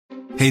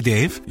Hey,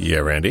 Dave. Yeah,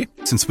 Randy.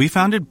 Since we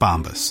founded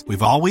Bombas,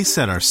 we've always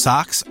said our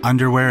socks,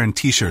 underwear, and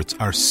T-shirts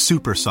are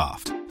super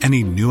soft.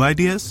 Any new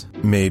ideas?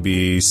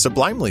 Maybe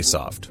sublimely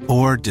soft.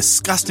 Or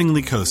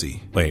disgustingly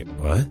cozy. Wait,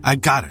 what? I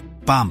got it.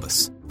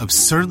 Bombas.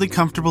 Absurdly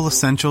comfortable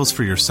essentials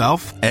for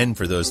yourself and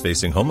for those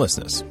facing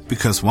homelessness.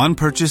 Because one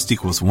purchased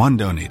equals one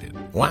donated.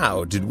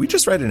 Wow, did we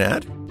just write an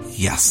ad?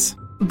 Yes.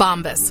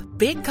 Bombas.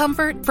 Big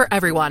comfort for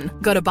everyone.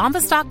 Go to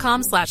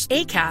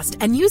bombas.com/ACAST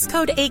and use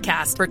code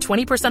ACAST for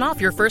 20%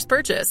 off your first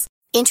purchase.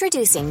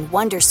 Introducing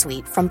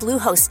Wondersuite from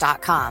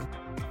Bluehost.com.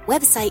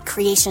 Website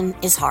creation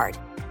is hard,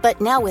 but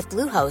now with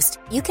Bluehost,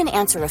 you can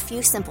answer a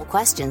few simple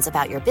questions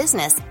about your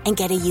business and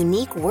get a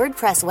unique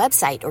WordPress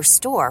website or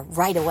store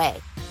right away.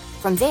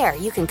 From there,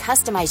 you can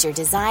customize your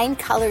design,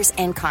 colors,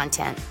 and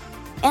content.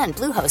 And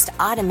Bluehost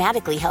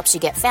automatically helps you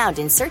get found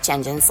in search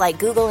engines like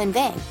Google and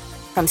Bing.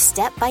 From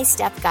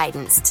step-by-step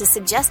guidance to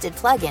suggested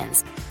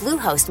plugins,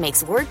 Bluehost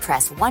makes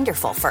WordPress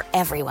wonderful for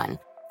everyone.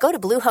 Go to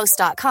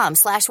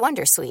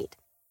bluehost.com/wondersuite.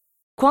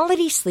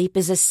 Quality sleep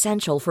is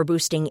essential for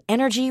boosting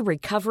energy,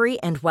 recovery,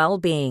 and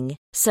well-being.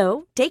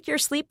 So, take your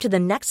sleep to the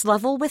next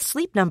level with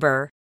Sleep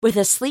Number. With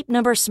a Sleep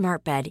Number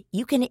smart bed,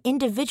 you can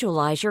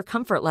individualize your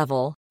comfort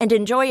level and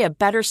enjoy a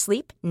better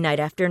sleep night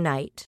after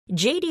night.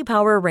 J.D.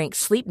 Power ranks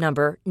Sleep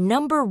Number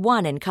number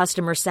 1 in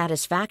customer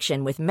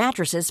satisfaction with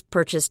mattresses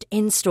purchased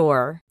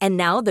in-store. And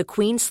now the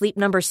Queen Sleep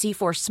Number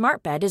C4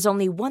 smart bed is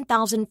only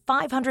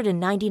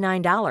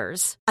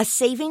 $1,599, a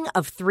saving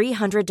of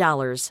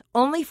 $300,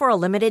 only for a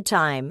limited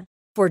time.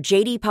 For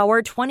J.D.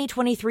 Power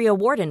 2023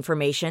 award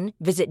information,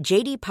 visit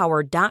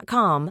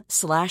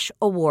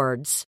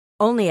jdpower.com/awards.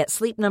 Only at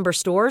Sleep Number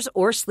stores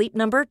or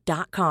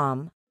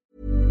sleepnumber.com.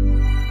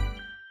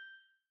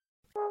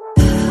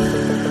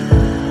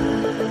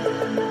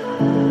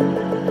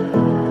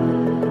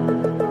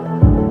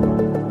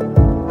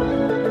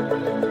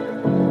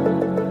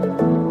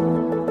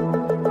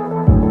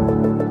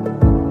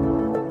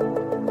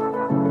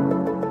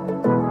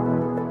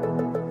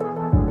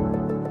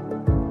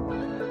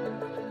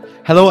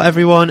 Hello,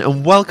 everyone,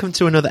 and welcome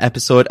to another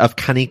episode of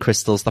Canny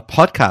Crystals, the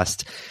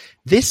podcast.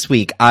 This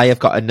week, I have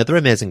got another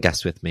amazing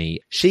guest with me.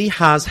 She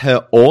has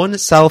her own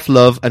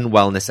self-love and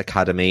wellness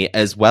academy,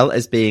 as well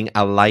as being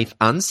a life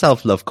and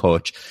self-love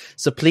coach.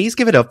 So please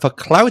give it up for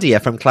Claudia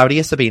from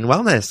Claudia Sabina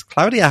Wellness.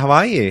 Claudia, how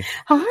are you?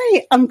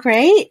 Hi, I'm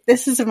great.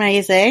 This is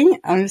amazing.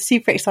 I'm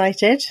super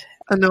excited.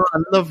 I know, I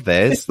love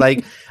this.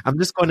 I'm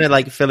just going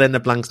to fill in the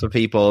blanks for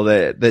people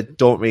that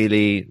don't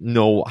really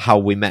know how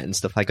we met and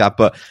stuff like that.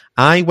 But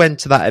I went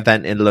to that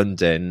event in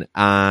London,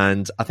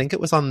 and I think it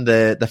was on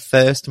the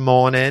first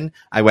morning.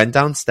 I went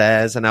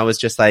downstairs and I was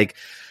just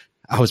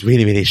I was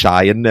really, really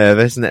shy and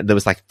nervous, and there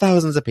was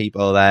thousands of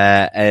people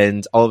there,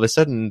 and all of a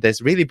sudden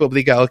this really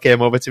bubbly girl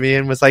came over to me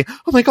and was like,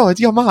 "Oh my God,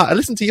 you're Matt, I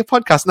listen to your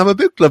podcast and I'm a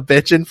book club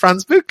bitch in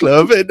France Book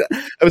Club." And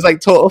I was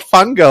total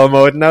fangirl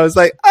mode, and I was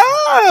like,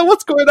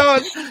 what's going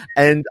on?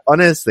 And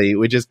honestly,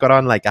 we just got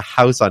on like a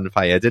house on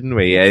fire, didn't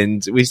we?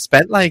 And we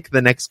spent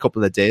the next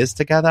couple of days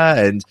together,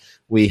 and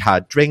we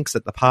had drinks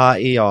at the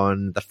party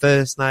on the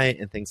first night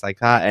and things like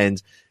that. And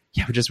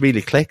yeah, we just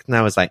really clicked, and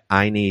I was like,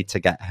 I need to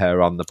get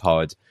her on the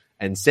pod.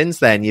 And since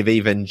then, you've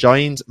even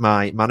joined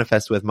my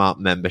Manifest with Mark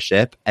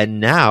membership, and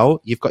now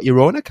you've got your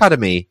own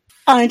academy.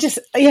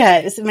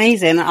 It's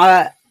amazing.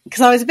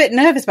 Because I was a bit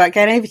nervous about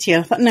going over to you.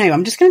 I thought, no,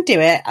 I'm just going to do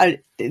it.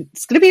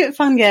 It's going to be a bit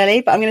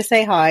fangirly, but I'm going to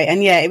say hi.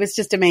 And yeah, it was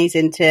just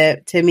amazing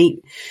to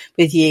meet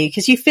with you,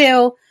 because you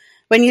feel,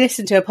 when you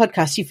listen to a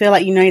podcast, you feel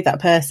like you know that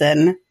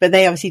person, but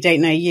they obviously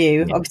don't know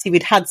you. Yeah. Obviously,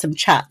 we'd had some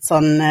chats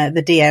on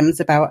the DMs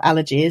about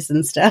allergies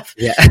and stuff.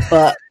 Yeah.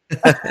 But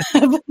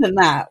other than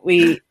that,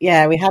 we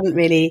hadn't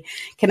really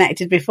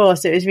connected before,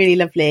 so it was really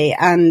lovely.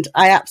 And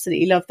I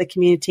absolutely love the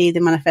community,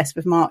 the Manifest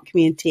with Mark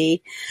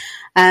community.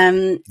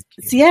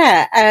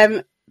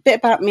 Bit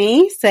about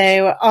me.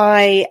 So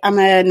I am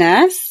a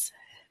nurse,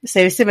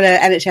 so similar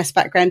NHS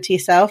background to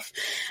yourself.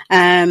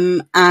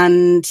 And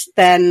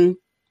then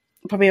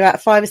probably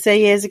about 5 or so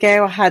years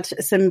ago, I had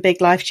some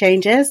big life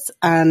changes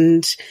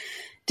and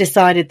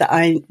decided that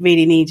I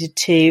really needed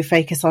to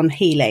focus on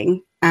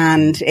healing.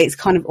 And it's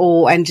kind of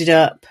all ended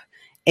up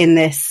in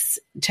this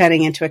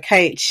turning into a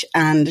coach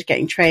and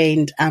getting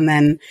trained and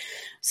then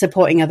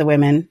supporting other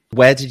women.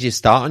 Where did you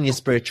start on your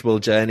spiritual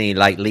journey,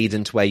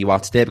 leading to where you are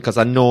today? Because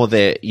I know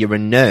that you're a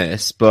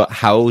nurse, but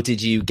how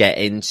did you get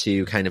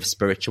into kind of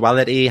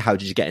spirituality? How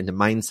did you get into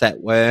mindset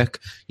work?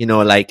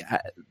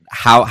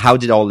 How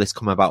did all this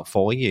come about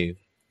for you?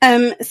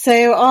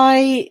 So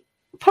I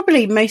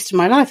probably most of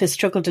my life has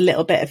struggled a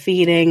little bit of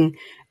feeling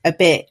a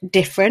bit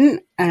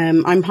different.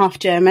 I'm half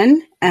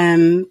German,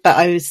 but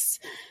I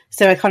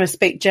kind of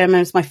speak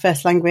German as my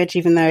first language,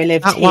 even though I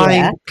lived here.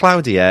 Why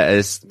Claudia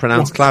is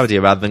pronounced Claudia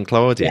rather than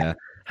Claudia? Yeah.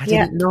 I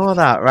didn't know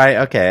that. Right.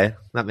 Okay.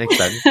 That makes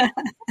sense. So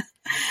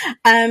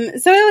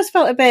I always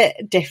felt a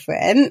bit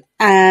different.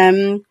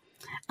 And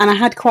I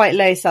had quite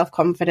low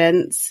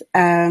self-confidence.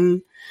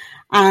 And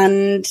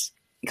it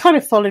kind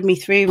of followed me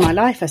through my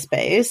life, I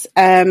suppose.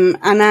 And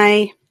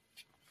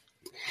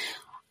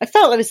I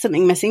felt there was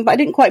something missing, but I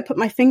didn't quite put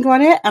my finger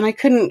on it, and I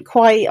couldn't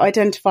quite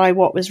identify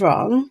what was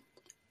wrong.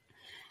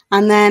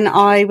 And then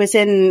I was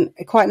in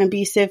quite an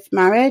abusive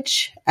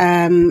marriage,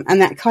 and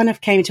that kind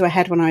of came to a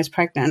head when I was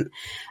pregnant.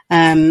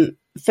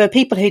 For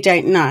people who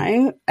don't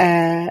know,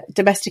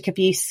 domestic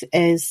abuse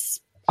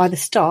is either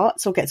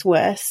starts or gets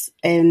worse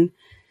in,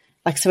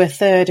 like, so a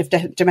third of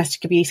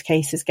domestic abuse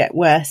cases get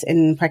worse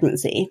in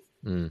pregnancy.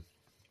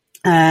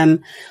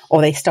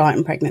 Or they start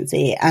in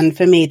pregnancy. And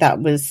for me,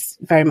 that was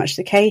very much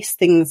the case.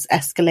 Things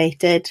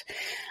escalated,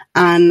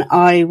 and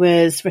I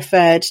was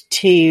referred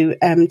to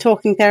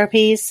talking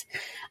therapies.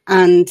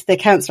 And the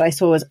counsellor I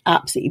saw was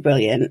absolutely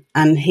brilliant.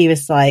 And he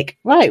was like,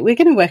 right, we're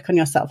going to work on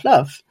your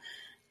self-love.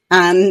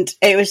 And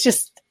it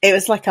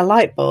was like a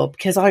light bulb,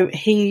 because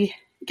he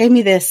gave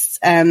me this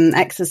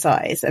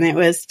exercise, and it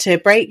was to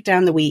break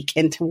down the week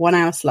into 1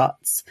 hour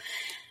slots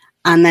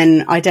and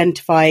then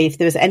identify if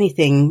there was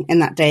anything in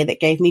that day that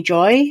gave me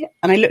joy.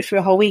 And I looked through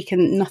a whole week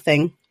and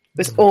nothing. It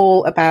was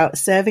all about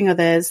serving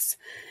others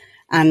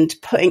and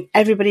putting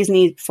everybody's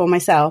need before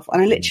myself.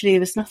 And I literally,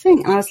 there was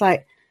nothing. And I was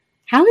like,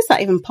 how is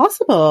that even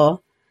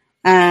possible?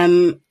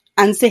 And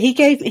so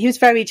he was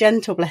very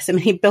gentle, bless him.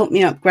 He built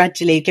me up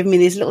gradually, giving me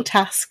these little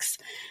tasks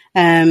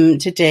to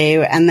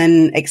do, and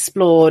then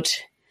explored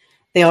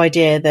the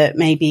idea that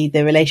maybe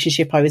the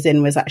relationship I was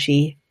in was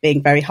actually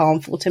being very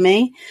harmful to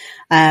me,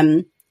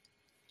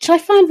 which I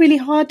found really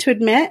hard to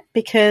admit,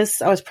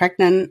 because I was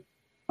pregnant,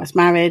 I was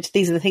married.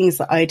 These are the things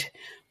that I'd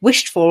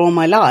wished for all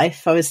my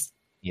life. I was,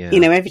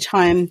 every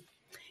time,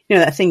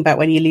 that thing about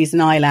when you lose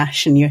an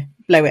eyelash and you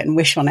blow it and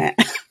wish on it.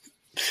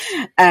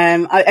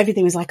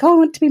 Everything was like, oh, I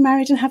want to be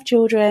married and have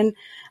children.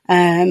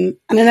 And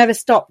I never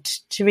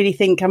stopped to really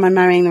think, am I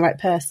marrying the right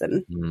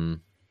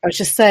person? I was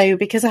just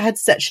because I had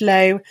such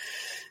low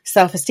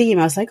self-esteem,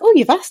 I was like, oh,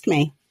 you've asked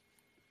me.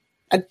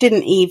 I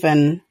didn't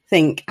even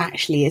think,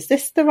 actually, is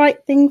this the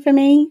right thing for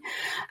me?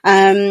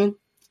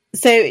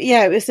 So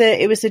yeah,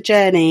 it was a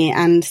journey.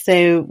 And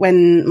so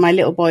when my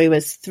little boy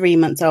was 3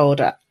 months old,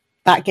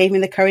 that gave me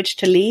the courage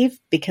to leave,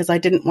 because I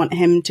didn't want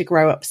him to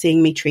grow up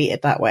seeing me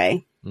treated that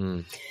way.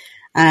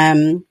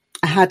 I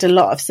had a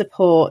lot of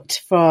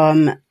support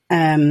from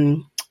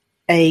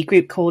a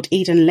group called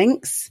Eden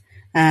Links,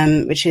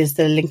 which is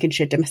the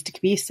Lincolnshire Domestic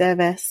Abuse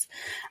Service.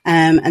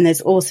 And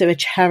there's also a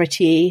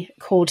charity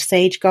called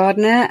Sage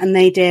Gardener, and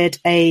they did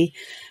a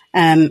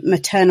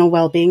maternal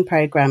wellbeing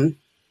program.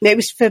 It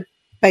was for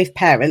both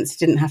parents. It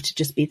didn't have to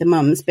just be the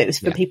mums, but it was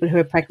for people who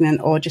were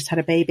pregnant or just had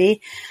a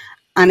baby.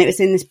 And it was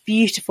in this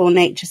beautiful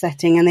nature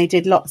setting, and they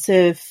did lots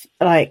of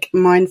like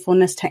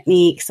mindfulness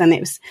techniques.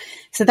 And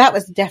so that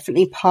was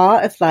definitely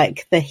part of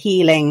like the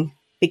healing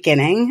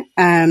beginning.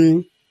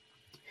 And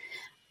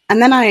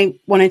then I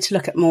wanted to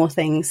look at more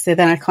things. So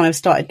then I kind of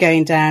started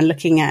going down,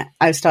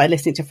 I started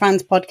listening to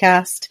Fran's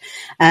podcast.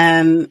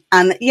 And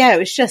yeah, it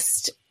was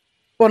just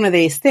one of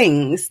these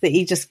things that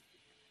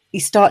you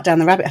start down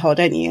the rabbit hole,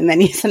 don't you? And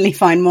then you suddenly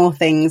find more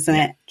things, and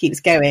it keeps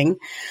going.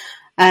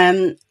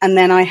 And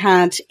then I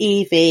had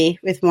Evie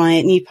with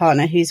my new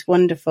partner, who's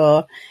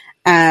wonderful.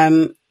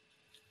 And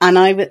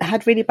I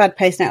had really bad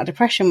postnatal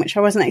depression, which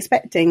I wasn't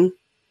expecting,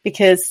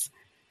 because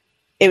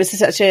it was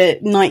such a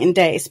night and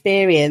day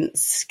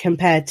experience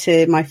compared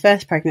to my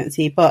first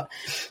pregnancy. But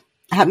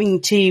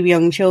having 2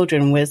 young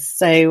children was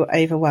so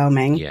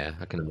overwhelming. Yeah,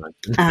 I can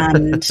imagine.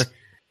 And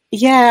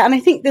yeah, and I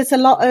think there's a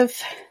lot of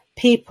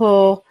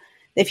people,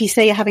 if you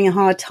say you're having a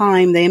hard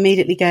time, they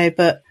immediately go,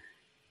 but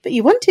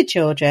you wanted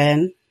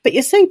children, but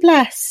you're so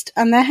blessed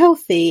and they're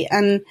healthy,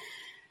 and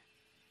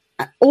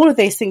all of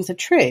those things are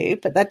true,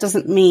 but that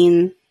doesn't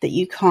mean that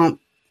you can't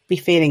be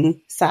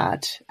feeling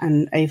sad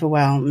and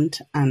overwhelmed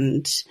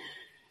and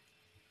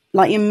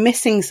like you're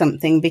missing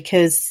something,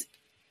 because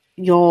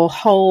your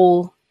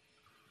whole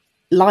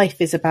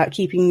life is about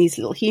keeping these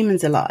little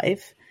humans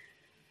alive.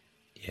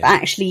 Yeah.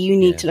 But actually you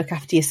need to look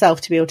after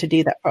yourself to be able to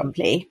do that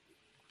properly.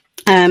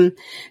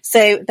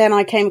 So then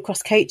I came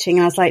across coaching,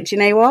 and I was like, do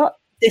you know what?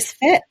 This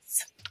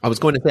fits. I was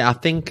going to say, I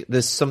think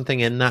there's something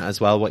in that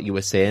as well, what you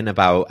were saying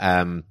about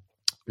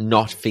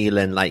not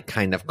feeling like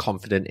kind of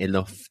confident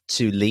enough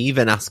to leave,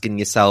 and asking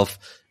yourself,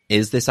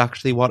 is this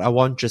actually what I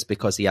want, just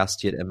because he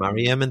asked you to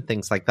marry him and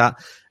things like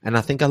that. And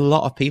I think a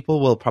lot of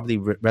people will probably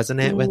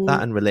resonate with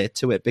that and relate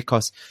to it,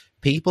 because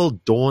people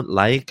don't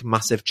like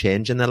massive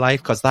change in their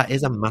life, because that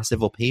is a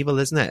massive upheaval,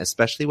 isn't it?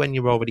 Especially when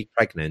you're already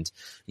pregnant,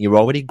 you're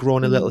already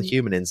grown a little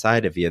human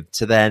inside of you,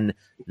 to then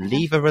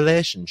leave a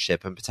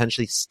relationship and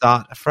potentially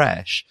start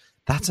afresh.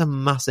 That's a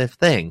massive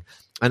thing.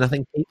 And I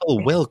think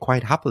people will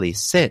quite happily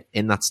sit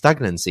in that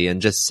stagnancy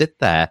and just sit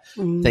there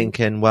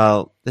thinking,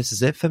 well, this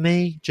is it for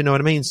me. Do you know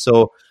what I mean?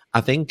 So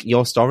I think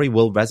your story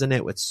will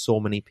resonate with so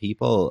many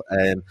people.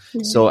 And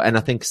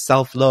I think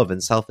self-love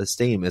and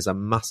self-esteem is a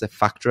massive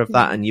factor of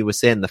that. And you were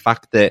saying the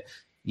fact that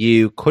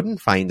you couldn't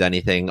find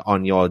anything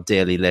on your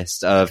daily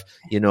list of,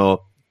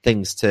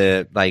 things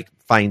to like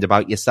find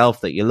about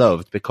yourself that you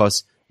loved,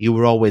 because you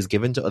were always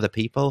given to other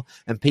people,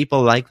 and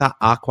people like that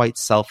are quite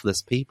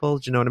selfless people.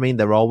 Do you know what I mean?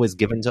 They're always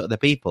given to other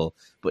people,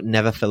 but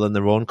never filling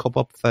their own cup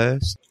up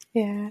first.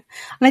 Yeah. And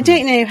I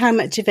don't know how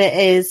much of it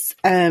is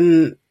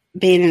being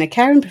in a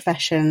caring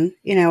profession.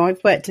 You know,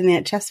 I've worked in the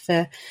NHS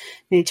for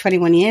nearly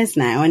 21 years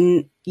now,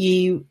 and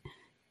you're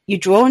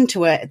drawn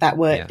to that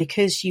work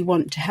because you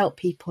want to help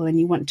people and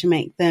you want to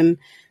make them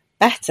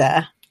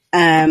better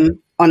on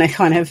a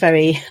kind of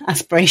very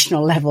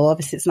aspirational level.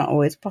 Obviously, it's not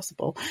always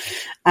possible.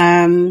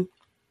 And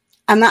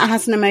that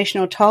has an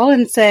emotional toll.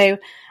 And so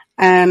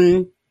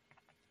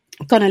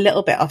I've gone a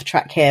little bit off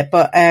track here,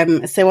 but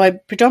so I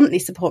predominantly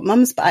support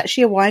mums, but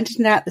actually I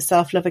widened out the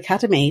Self-Love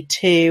Academy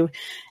to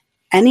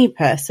any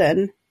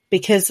person,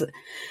 because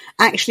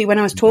actually when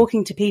I was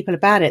talking to people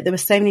about it, there were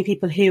so many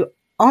people who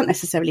aren't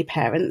necessarily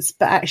parents,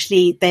 but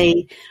actually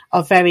they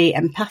are very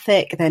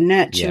empathic, they're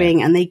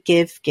nurturing, and they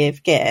give,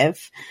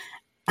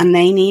 and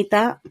they need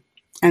that.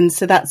 And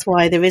so that's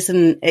why there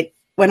isn't,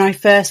 when I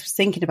first was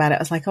thinking about it, I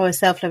was like, a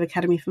Self-Love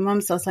Academy for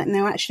mums. So I was like,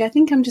 no, actually, I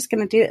think I'm just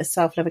going to do it as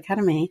Self-Love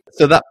Academy.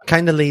 So that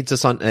kind of leads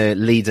us on to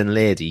Lead and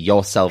Lady,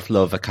 your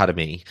Self-Love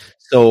Academy.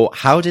 So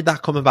how did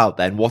that come about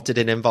then? What did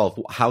it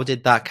involve? How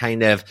did that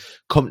kind of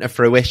come to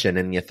fruition?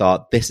 And you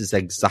thought, this is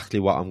exactly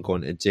what I'm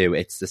going to do.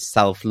 It's the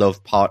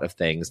self-love part of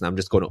things. And I'm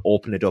just going to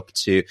open it up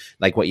to,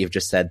 like what you've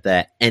just said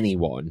there,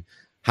 anyone.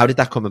 How did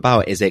that come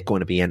about? Is it going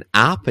to be an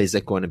app? Is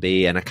it going to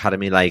be an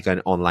academy, like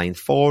an online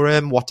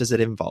forum? What does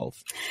it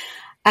involve?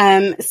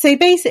 So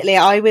basically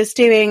I was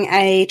doing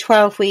a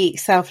 12-week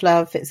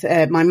self-love. It's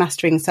my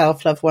Mastering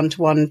Self-Love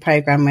one-to-one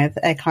program with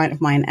a client of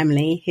mine,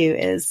 Emily, who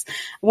is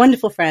a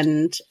wonderful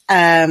friend.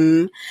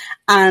 And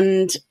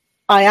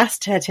I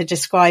asked her to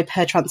describe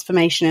her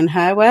transformation in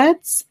her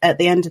words at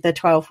the end of the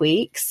 12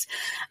 weeks.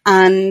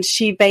 And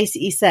she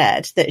basically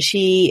said that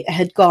she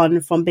had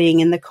gone from being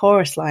in the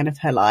chorus line of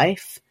her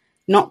life,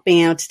 not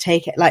being able to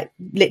take it, like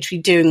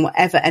literally doing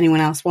whatever anyone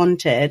else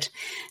wanted,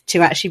 to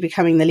actually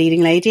becoming the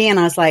leading lady. And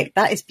I was like,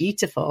 that is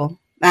beautiful.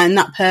 And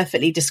that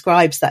perfectly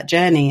describes that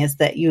journey, is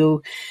that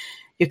you're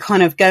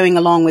kind of going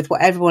along with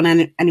what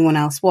anyone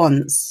else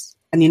wants,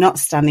 and you're not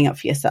standing up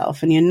for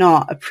yourself and you're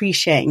not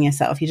appreciating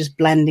yourself. You're just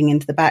blending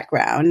into the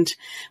background,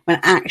 when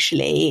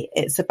actually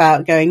it's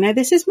about going, no,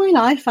 this is my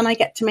life and I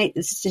get to make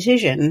this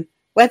decision.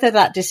 Whether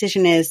that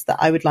decision is that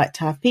I would like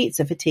to have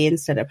pizza for tea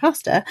instead of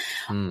pasta,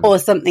 or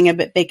something a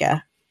bit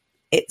bigger.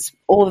 It's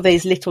all of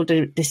those little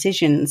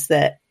decisions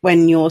that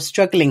when you're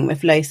struggling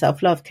with low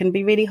self-love can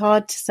be really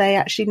hard to say,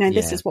 actually, no,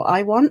 this is what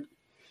I want.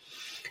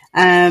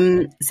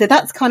 So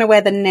that's kind of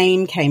where the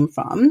name came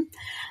from.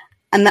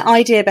 And the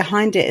idea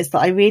behind it is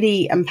that I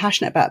really am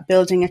passionate about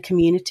building a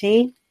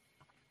community.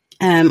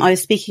 I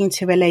was speaking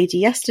to a lady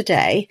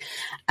yesterday,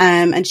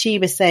 and she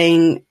was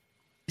saying,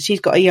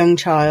 she's got a young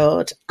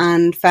child,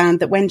 and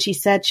found that when she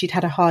said she'd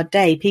had a hard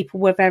day, people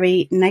were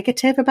very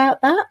negative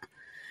about that.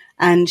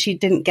 And she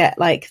didn't get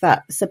like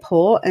that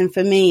support. And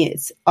for me,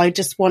 I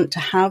just want to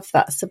have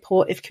that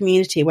supportive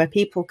community where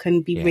people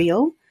can be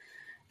real.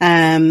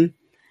 And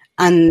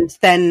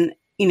then,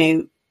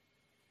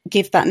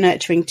 give that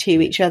nurturing to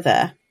each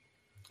other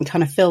and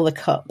kind of fill the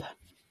cup.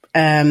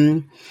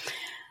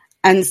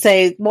 And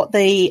so what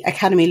the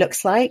Academy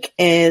looks like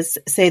is,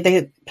 so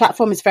the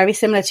platform is very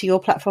similar to your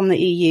platform that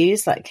you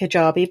use, like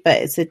Kajabi,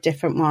 but it's a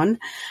different one.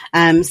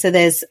 So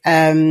there's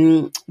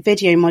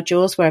video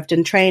modules where I've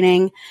done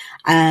training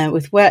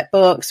with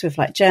workbooks, with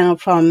like journal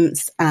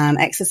prompts and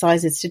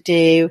exercises to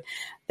do.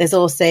 There's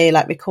also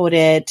like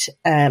recorded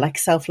like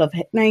self-love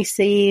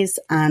hypnoses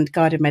and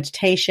guided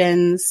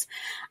meditations.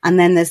 And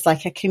then there's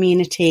like a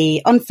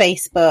community on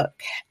Facebook.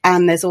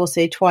 And there's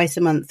also twice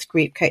a month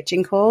group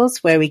coaching calls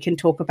where we can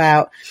talk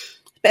about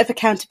a bit of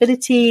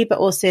accountability, but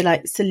also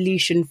like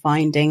solution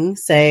finding.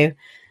 So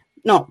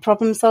not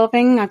problem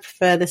solving. I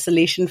prefer the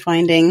solution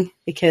finding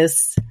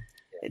because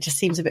it just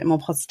seems a bit more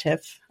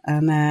positive.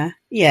 And and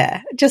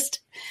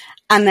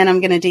then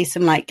I'm going to do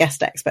some like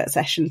guest expert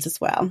sessions as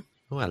well.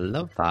 Oh, I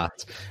love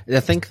that.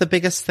 I think the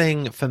biggest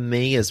thing for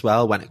me as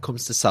well when it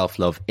comes to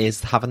self-love is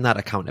having that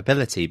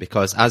accountability,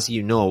 because as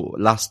you know,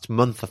 last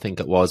month, I think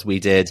it was, we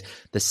did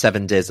the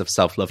 7 days of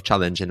self-love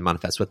challenge in the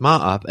Manifest with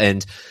Marta.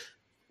 And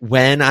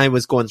when I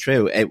was going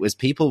through, it was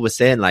people were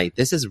saying like,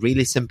 this is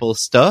really simple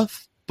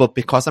stuff, but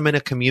because I'm in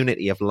a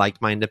community of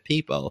like-minded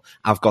people,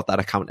 I've got that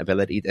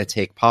accountability to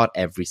take part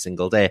every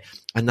single day.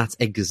 And that's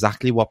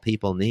exactly what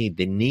people need.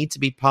 They need to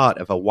be part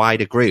of a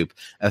wider group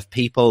of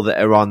people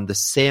that are on the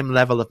same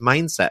level of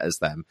mindset as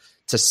them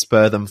to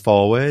spur them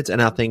forward.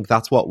 And I think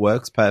that's what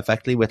works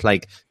perfectly with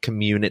like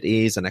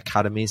communities and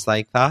academies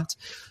like that.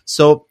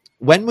 So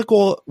when we're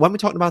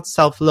talking about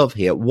self-love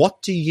here,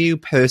 what do you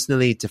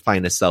personally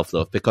define as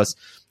self-love? Because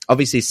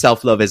obviously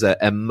self-love is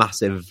a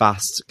massive,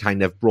 vast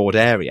kind of broad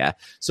area.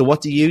 So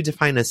what do you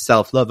define as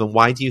self-love, and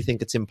why do you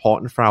think it's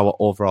important for our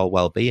overall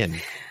well-being?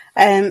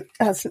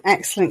 That's an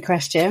excellent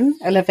question.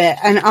 I love it.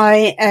 And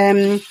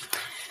I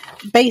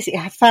basically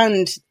have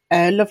found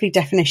a lovely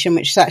definition,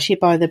 which is actually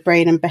by the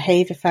Brain and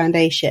Behavior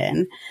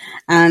Foundation.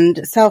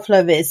 And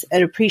self-love is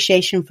an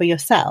appreciation for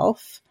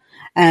yourself.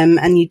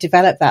 And you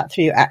develop that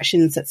through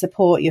actions that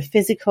support your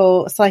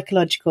physical,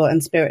 psychological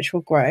and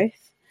spiritual growth,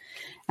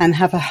 and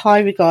have a high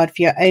regard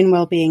for your own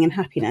well-being and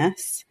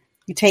happiness.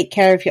 You take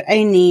care of your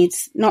own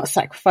needs, not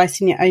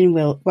sacrificing your own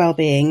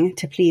well-being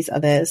to please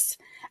others,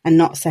 and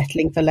not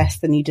settling for less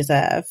than you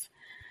deserve.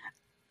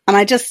 And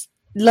I just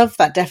love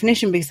that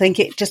definition because I think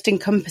it just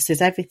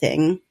encompasses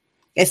everything.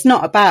 It's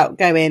not about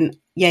going,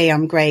 yay,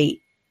 I'm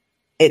great.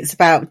 It's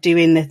about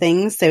doing the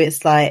things. So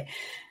it's like,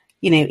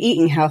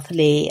 eating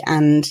healthily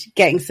and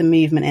getting some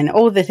movement in,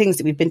 all the things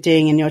that we've been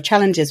doing in your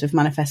challenges with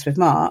Manifest with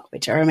Mark,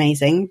 which are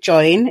amazing.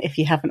 Join if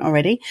you haven't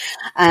already.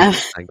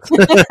 Thanks.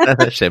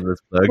 Shameless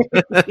plug.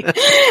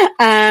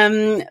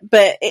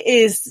 But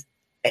it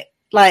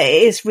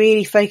is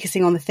really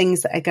focusing on the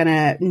things that are going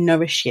to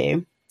nourish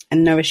you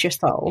and nourish your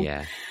soul.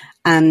 Yeah.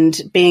 And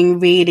being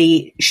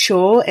really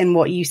sure in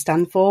what you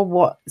stand for,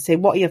 what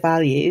are your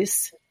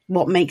values,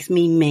 what makes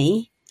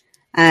me,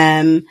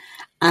 and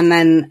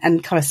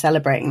kind of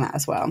celebrating that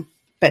as well,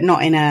 but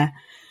not in a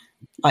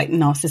like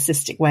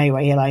narcissistic way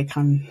where you're like,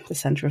 I'm the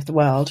center of the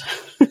world.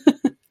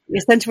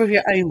 You're center of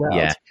your own world.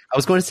 Yeah. I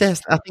was going to say,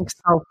 I think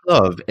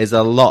self-love is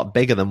a lot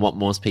bigger than what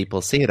most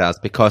people see it as,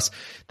 because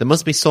there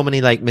must be so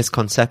many like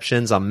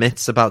misconceptions or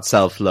myths about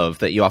self-love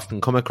that you often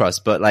come across.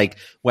 But like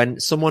when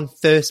someone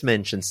first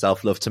mentioned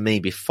self-love to me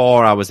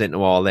before I was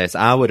into all this,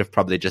 I would have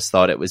probably just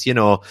thought it was,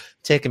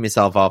 taking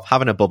myself off,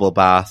 having a bubble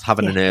bath,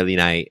 having an early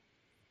night.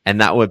 And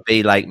that would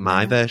be like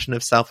my version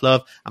of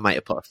self-love. I might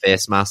have put a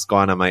face mask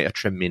on. I might have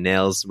trimmed my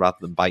nails rather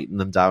than biting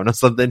them down or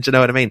something. Do you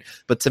know what I mean?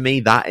 But to me,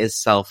 that is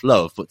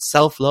self-love. But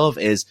self-love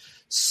is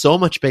so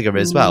much bigger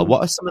as well.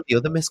 What are some of the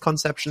other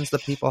misconceptions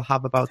that people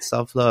have about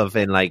self-love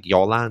in like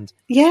your land?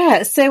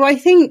 Yeah. So I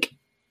think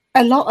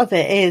a lot of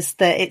it is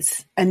that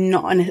it's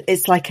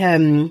like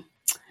a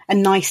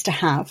nice to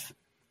have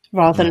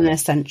rather than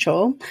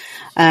essential.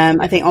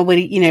 I think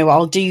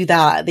I'll do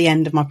that at the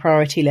end of my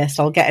priority list.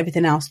 I'll get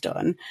everything else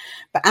done.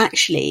 But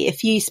actually,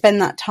 if you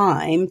spend that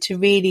time to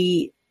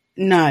really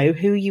know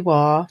who you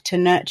are, to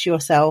nurture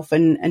yourself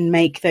and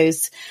make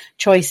those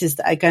choices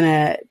that are going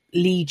to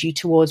lead you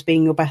towards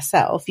being your best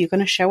self, you're going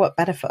to show up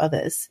better for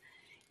others.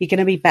 You're going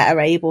to be better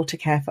able to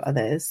care for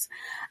others.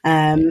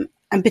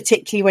 And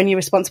particularly when you're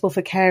responsible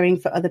for caring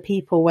for other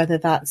people, whether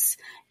that's,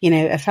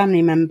 a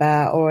family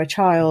member or a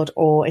child,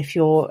 or if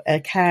you're a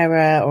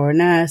carer or a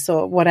nurse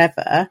or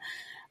whatever,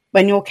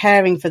 when you're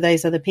caring for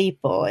those other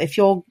people, if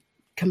you're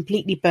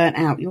completely burnt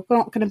out, you're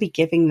not going to be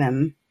giving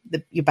them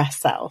your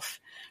best self.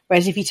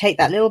 Whereas if you take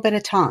that little bit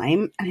of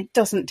time, and it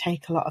doesn't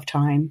take a lot of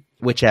time.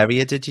 Which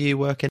area did you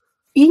work in?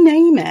 You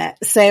name it.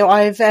 So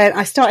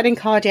I started in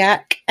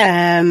cardiac,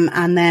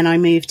 and then I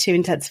moved to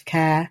intensive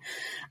care,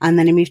 and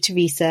then I moved to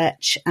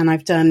research, and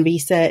I've done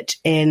research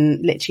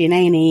in literally in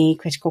A&E,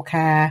 critical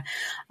care,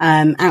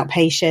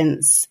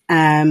 outpatients,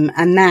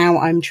 and now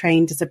I'm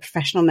trained as a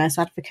professional nurse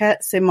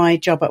advocate. So my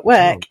job at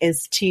work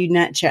is to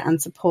nurture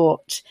and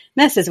support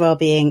nurses'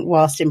 wellbeing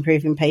whilst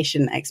improving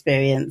patient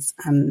experience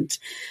and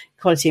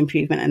quality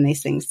improvement and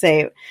these things.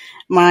 So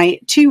my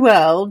two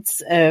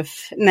worlds of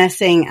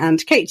nursing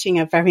and coaching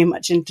are very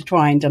much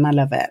intertwined, and I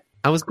love it.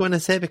 I was going to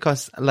say,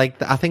 because I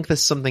think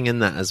there's something in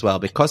that as well.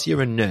 Because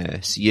you're a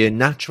nurse, you're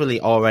naturally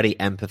already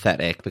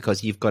empathetic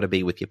because you've got to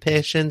be with your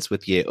patients,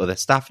 with your other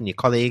staff and your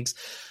colleagues.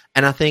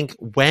 And I think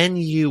when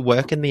you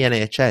work in the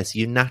NHS,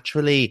 you're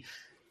naturally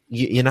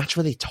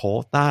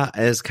taught that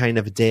as kind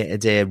of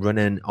day-to-day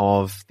running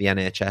of the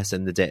NHS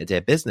and the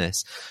day-to-day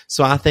business.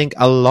 So I think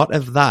a lot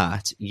of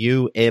that,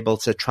 you able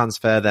to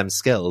transfer them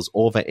skills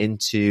over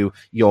into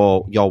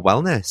your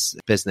wellness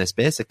business,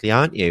 basically,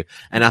 aren't you?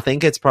 And I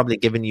think it's probably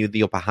given you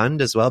the upper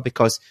hand as well,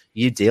 because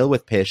you deal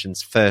with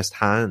patients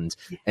firsthand,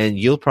 and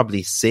you'll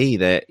probably see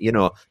that,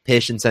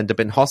 patients end up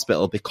in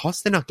hospital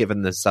because they're not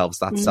giving themselves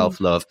that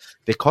self-love,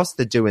 because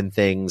they're doing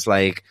things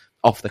like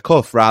off the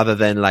cuff rather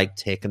than like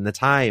taking the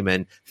time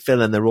and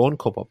filling their own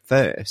cup up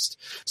first.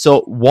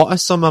 So what are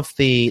some of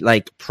the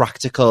like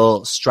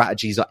practical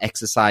strategies or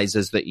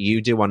exercises that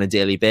you do on a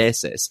daily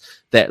basis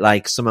that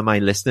like some of my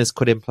listeners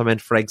could implement,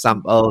 for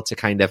example, to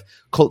kind of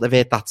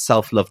cultivate that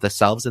self-love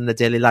themselves in their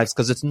daily lives?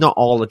 Because it's not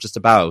all just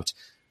about,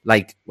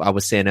 like I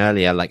was saying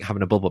earlier, like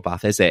having a bubble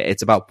bath, is it?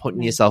 It's about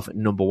putting yourself at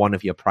number one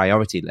of your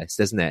priority list,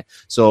 isn't it?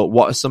 So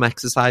what are some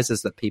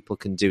exercises that people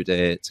can do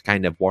to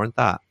kind of warrant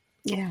that?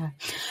 Yeah.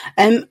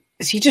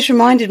 So you just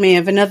reminded me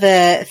of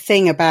another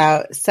thing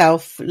about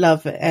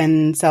self-love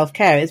and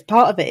self-care. Is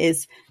part of it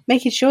is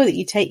making sure that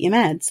you take your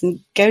meds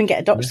and go and get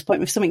a doctor's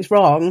appointment if something's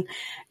wrong.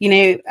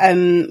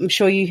 I'm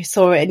sure you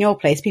saw it in your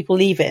place. People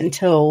leave it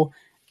until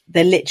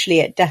they're literally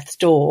at death's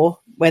door,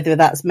 whether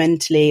that's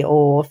mentally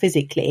or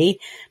physically,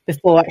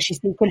 before actually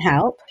seeking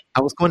help. I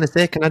was going to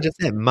say, can I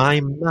just say,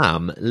 my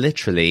mum,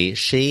 literally,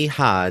 she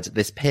had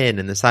this pain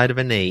in the side of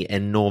her knee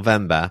in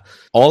November,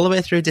 all the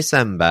way through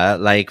December,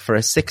 like for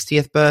her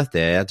 60th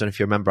birthday. I don't know if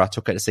you remember, I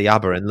took her to see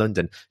ABBA in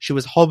London. She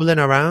was hobbling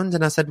around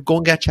and I said, go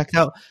and get checked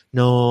out.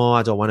 No,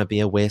 I don't want to be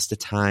a waste of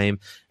time.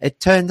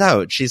 It turned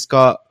out she's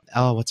got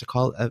what's it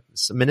called?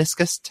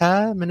 Meniscus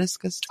tear?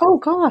 Meniscus? Oh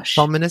gosh.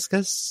 Tom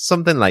meniscus?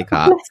 Something like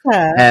that.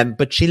 Bless her.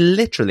 But she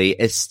literally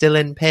is still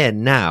in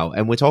pain now.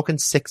 And we're talking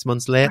 6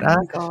 months later. Oh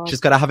my God. She's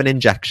got to have an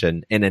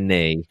injection in her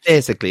knee,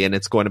 basically. And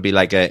it's going to be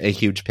like a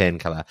huge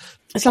painkiller.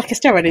 It's like a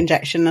steroid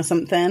injection or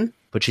something.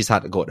 But she's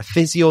had to go to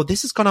physio.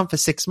 This has gone on for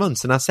 6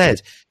 months. And I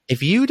said,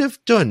 if you'd have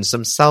done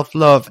some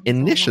self-love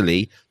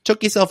initially,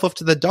 took yourself up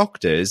to the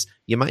doctors,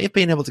 you might have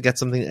been able to get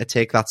something to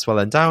take that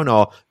swelling down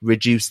or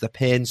reduce the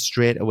pain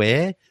straight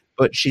away.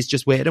 But she's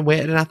just waited and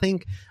waited. And I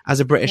think as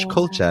a British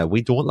culture,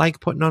 we don't like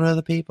putting on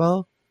other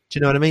people. Do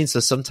you know what I mean? So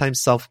sometimes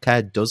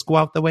self-care does go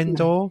out the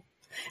window.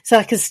 It's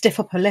like a stiff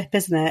upper lip,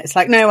 isn't it? It's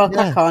like, no, I'll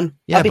crack on.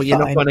 Yeah, but you're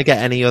not going to get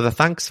any other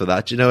thanks for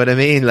that. Do you know what I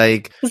mean?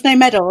 Like, there's no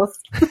medals.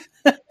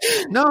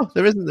 No,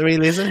 there isn't. There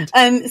really isn't.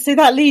 So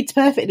that leads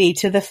perfectly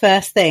to the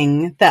first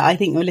thing that I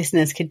think your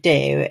listeners could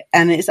do.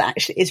 And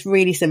it's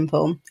really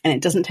simple and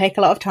it doesn't take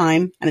a lot of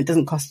time and it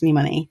doesn't cost any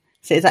money.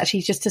 So it's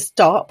actually just to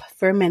stop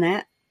for a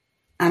minute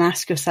and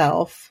ask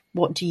yourself,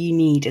 what do you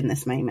need in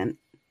this moment?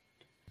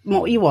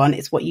 What you want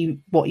is what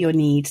you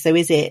need. So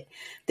is it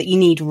that you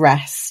need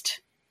rest?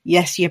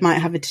 Yes, you might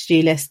have a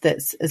to-do list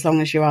that's as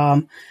long as your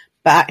arm,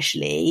 but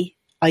actually,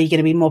 are you going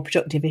to be more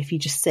productive if you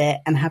just sit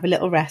and have a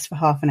little rest for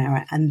half an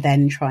hour and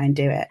then try and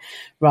do it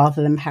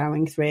rather than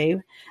powering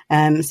through?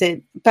 So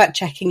about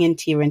checking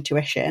into your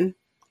intuition.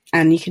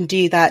 And you can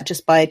do that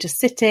just by just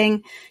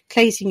sitting,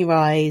 closing your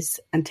eyes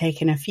and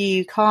taking a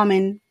few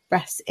calming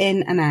breaths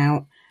in and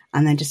out,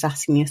 and then just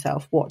asking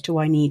yourself, what do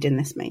I need in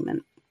this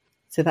moment?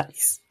 So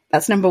that's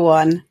number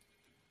one.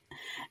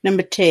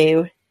 Number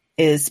two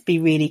is be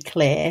really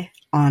clear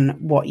on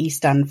what you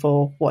stand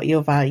for, what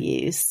your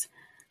values,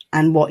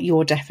 and what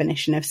your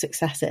definition of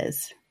success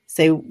is.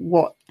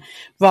 So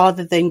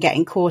rather than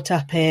getting caught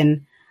up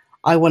in,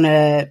 I want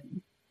to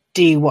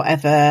do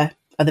whatever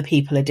other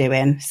people are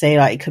doing. So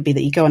like, it could be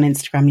that you go on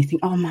Instagram, you think,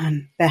 oh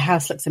man, their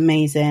house looks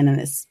amazing and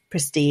it's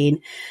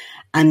pristine.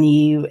 And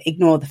you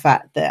ignore the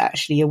fact that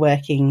actually you're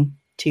working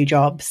 2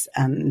 jobs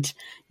and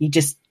you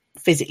just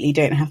physically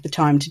don't have the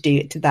time to do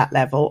it to that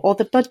level, or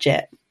the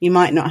budget. You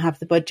might not have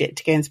the budget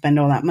to go and spend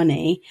all that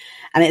money.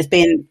 And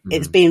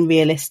it's being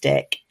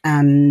realistic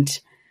and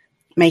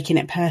making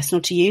it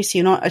personal to you. So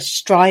you're not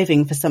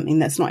striving for something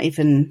that's not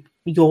even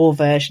your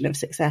version of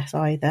success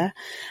either.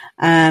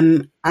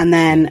 And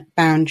then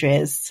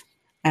boundaries.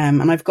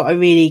 And I've got a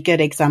really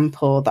good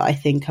example that I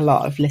think a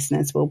lot of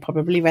listeners will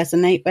probably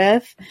resonate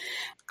with.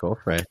 Go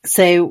for it.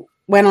 So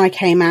when I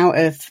came out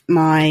of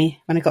when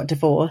I got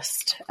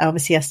divorced,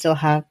 obviously I still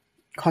have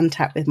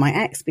contact with my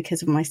ex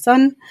because of my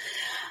son.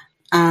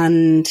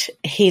 And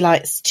he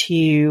likes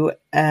to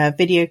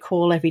video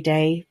call every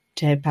day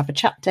to have a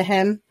chat to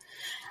him.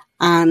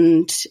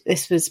 And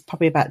this was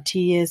probably about 2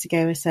 years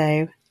ago or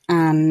so.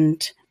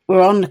 And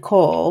we're on the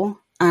call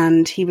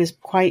and he was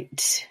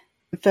quite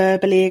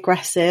verbally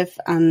aggressive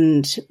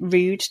and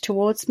rude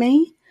towards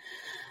me.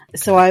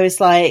 So I was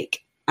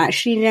like,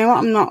 actually, you know what?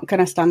 I'm not going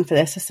to stand for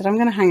this. I said, I'm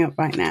going to hang up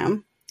right now.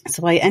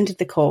 So I ended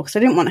the call because I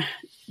didn't want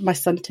my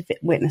son to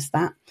witness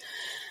that.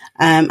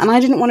 And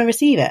I didn't want to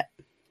receive it.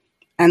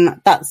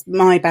 And that's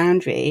my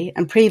boundary.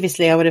 And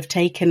previously I would have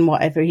taken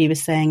whatever he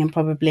was saying and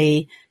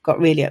probably got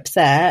really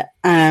upset.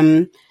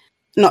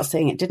 Not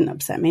saying it didn't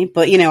upset me,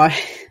 but, you know,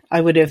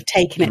 I would have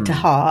taken it to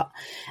heart.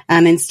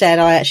 And instead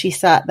I actually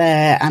sat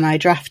there and I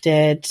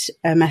drafted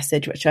a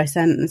message, which I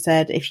sent and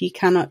said, if you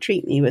cannot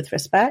treat me with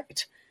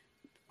respect,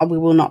 we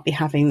will not be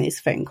having these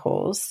phone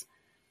calls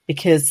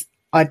because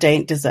I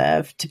don't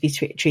deserve to be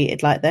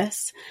treated like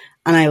this.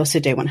 And I also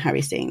don't want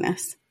Harry seeing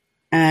this.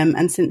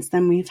 And since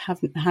then, we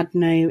haven't had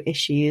no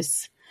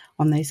issues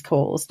on those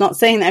calls. Not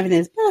saying that everything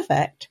is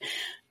perfect,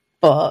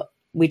 but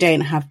we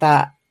don't have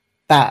that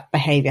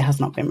behaviour has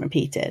not been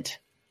repeated.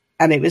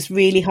 And it was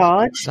really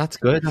hard. That's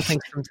good. I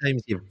think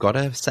sometimes you've got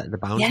to set the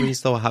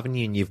boundaries though, haven't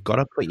you? And you've got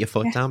to put your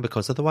foot down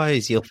because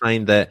otherwise you'll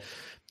find that,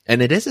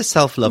 and it is a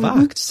self-love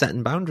act,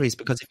 setting boundaries,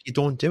 because if you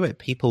don't do it,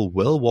 people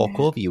will walk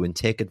over you and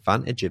take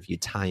advantage of you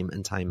time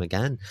and time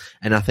again.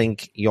 And I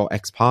think your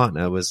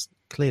ex-partner was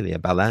clearly a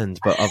bell end,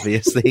 but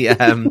obviously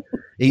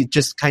he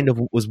just kind of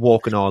was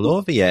walking all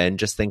over you and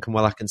just thinking,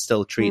 well, I can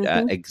still treat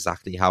her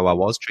exactly how I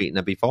was treating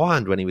her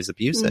beforehand when he was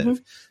abusive.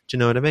 Do you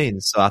know what I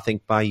mean? So I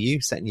think by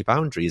you setting your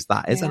boundaries,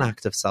 that is an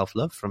act of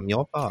self-love from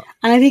your part.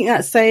 And I think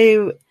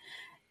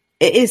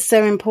it is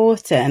so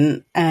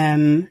important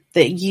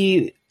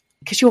that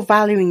because you're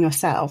valuing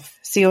yourself.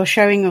 So you're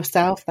showing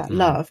yourself that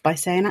love by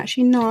saying,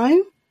 actually,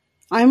 no,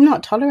 I'm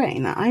not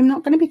tolerating that. I'm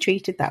not going to be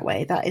treated that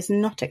way. That is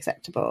not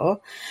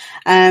acceptable.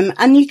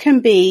 And you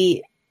can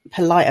be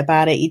polite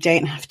about it. You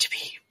don't have to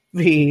be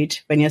rude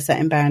when you're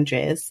setting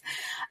boundaries.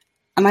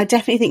 And I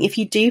definitely think if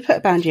you do put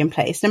a boundary in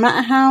place, no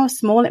matter how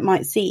small it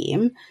might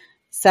seem,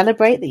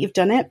 celebrate that you've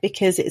done it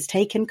because it's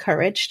taken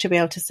courage to be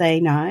able to say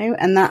no.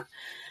 And that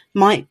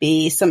might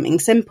be something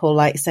simple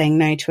like saying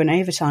no to an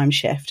overtime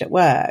shift at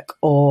work,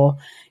 or,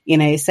 you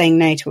know, saying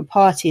no to a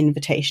party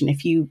invitation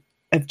if you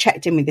have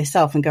checked in with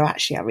yourself and go,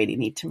 actually, I really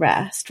need to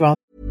rest.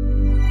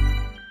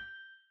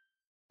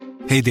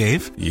 Hey,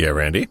 Dave. Yeah,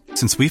 Randy.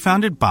 Since we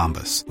founded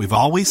Bombas, we've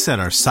always said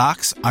our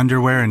socks,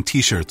 underwear, and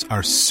T-shirts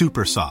are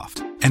super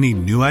soft. Any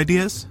new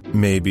ideas?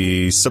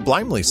 Maybe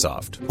sublimely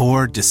soft.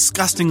 Or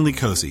disgustingly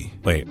cozy?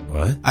 Wait,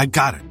 what? I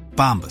got it.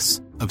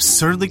 Bombas.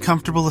 Absurdly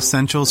comfortable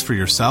essentials for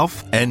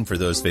yourself And for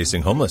those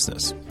facing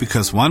homelessness.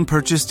 because one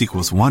purchased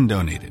equals one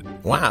donated.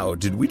 Wow,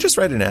 did we just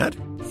write an ad?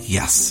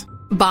 Yes.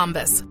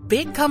 Bombas.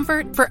 Big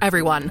comfort for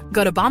everyone.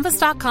 Go to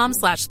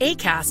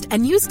bombas.com/ACAST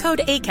and use code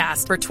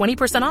ACAST for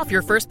 20% off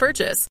your first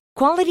purchase.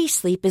 Quality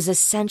sleep is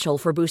essential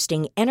for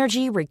boosting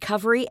energy,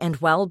 recovery, and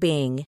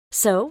well-being.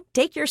 So,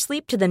 take your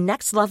sleep to the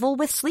next level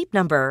with Sleep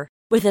Number.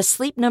 With a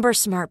Sleep Number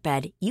smart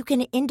bed, you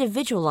can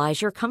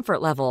individualize your comfort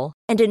level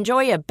and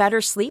enjoy a better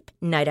sleep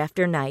night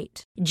after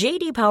night.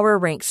 JD Power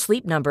ranks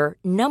Sleep Number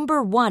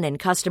number 1 in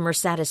customer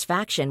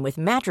satisfaction with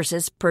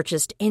mattresses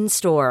purchased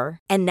in-store.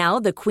 And now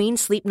the Queen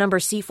Sleep Number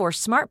C4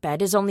 smart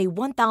bed is only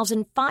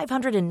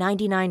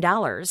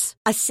 $1,599,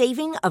 a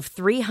saving of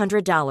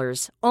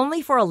 $300,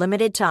 only for a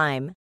limited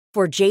time.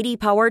 For JD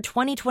Power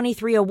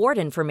 2023 award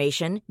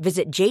information,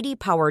 visit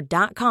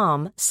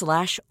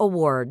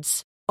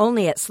jdpower.com/awards.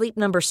 Only at Sleep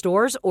Number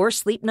stores or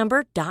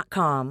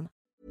sleepnumber.com.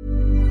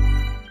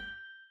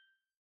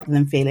 And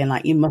then feeling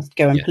like you must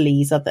go and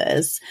please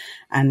others,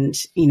 and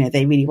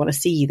they really want to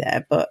see you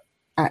there, but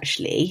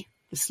actually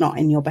it's not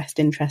in your best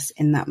interest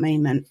in that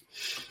moment.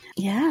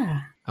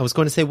 Yeah. I was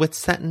going to say, with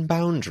setting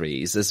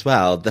boundaries as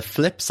well, the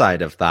flip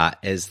side of that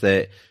is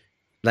that,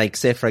 like,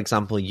 say, for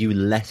example, you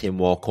let him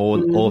walk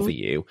over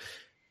you,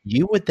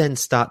 you would then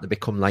start to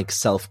become like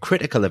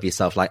self-critical of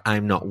yourself, like,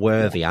 I'm not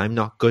worthy, I'm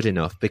not good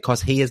enough,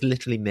 because he is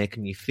literally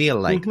making you feel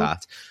like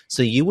that.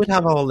 So you would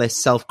have all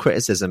this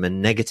self-criticism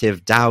and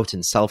negative doubt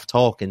and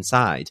self-talk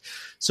inside.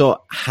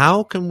 So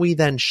how can we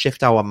then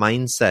shift our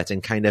mindset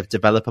and kind of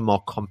develop a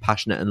more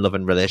compassionate and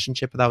loving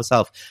relationship with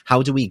ourselves?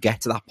 How do we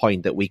get to that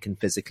point that we can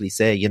physically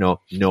say, no,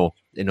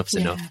 enough's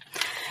enough?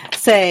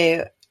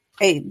 So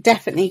it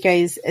definitely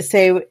goes,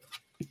 so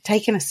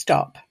taking a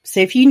stop. So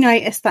if you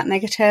notice that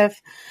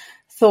negative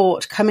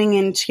thought coming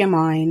into your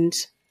mind,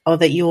 or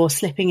that you're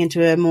slipping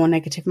into a more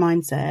negative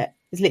mindset,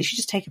 is literally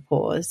just take a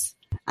pause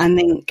and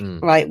think,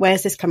 right,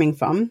 where's this coming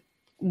from?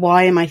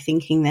 Why am I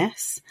thinking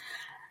this?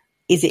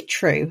 Is it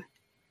true?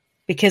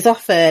 Because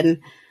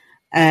often,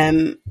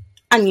 I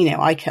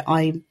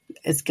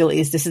as guilty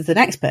as this is the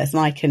next person,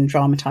 I can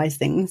dramatize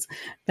things.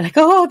 Be like,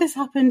 oh, this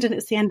happened and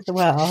it's the end of the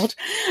world.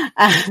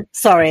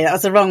 Sorry, that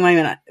was the wrong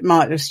moment.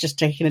 Mark was just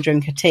taking a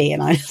drink of tea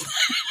and I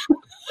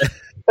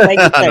but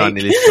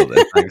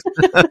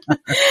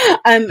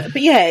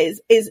yeah,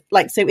 is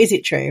like, so is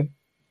it true?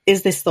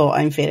 Is this thought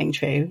I'm feeling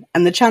true?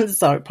 And the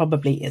chances are it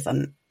probably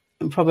isn't.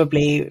 And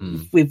probably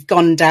we've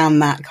gone down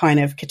that kind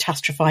of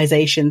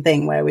catastrophization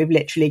thing where we've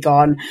literally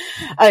gone,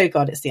 oh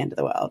God, it's the end of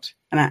the world.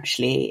 And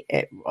actually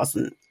it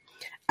wasn't.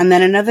 And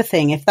then another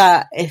thing, if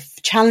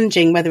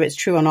challenging whether it's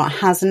true or not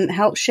hasn't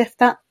helped shift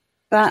that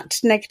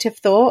negative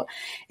thought,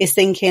 is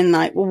thinking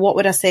like, well, what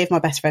would I say if my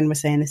best friend was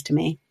saying this to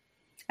me?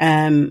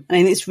 And I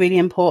think it's really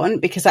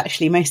important, because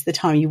actually most of the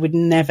time you would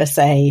never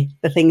say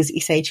the things that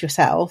you say to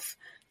yourself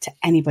to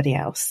anybody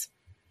else.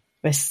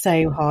 We're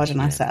so hard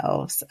on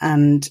ourselves,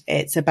 and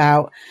it's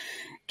about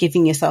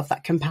giving yourself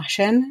that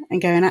compassion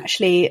and going,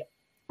 actually,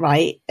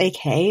 right,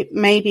 okay,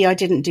 maybe I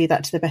didn't do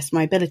that to the best of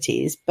my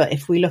abilities, but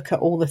if we look at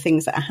all the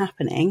things that are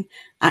happening,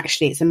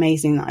 actually it's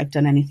amazing that I've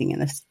done anything in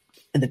this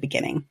at the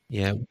beginning.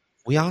 Yeah.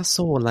 We are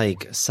so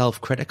like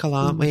self-critical,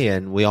 aren't we?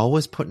 And we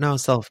always putting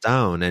ourselves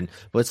down.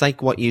 But it's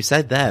like what you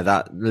said there,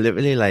 that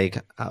literally, like,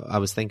 I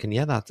was thinking,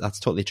 yeah, that's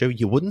totally true.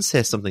 You wouldn't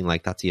say something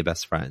like that to your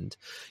best friend.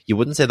 You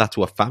wouldn't say that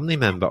to a family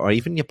member or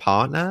even your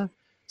partner.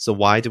 So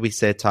why do we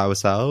say it to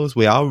ourselves?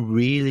 We are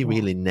really,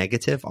 really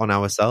negative on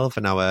ourselves,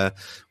 and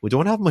we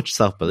don't have much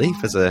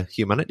self-belief as a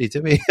humanity,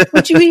 do we?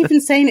 Would you even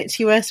saying it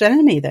to your worst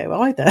enemy though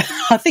either?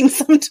 I think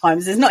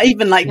sometimes it's not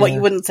even like what you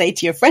wouldn't say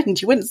to your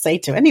friend, you wouldn't say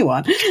to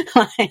anyone.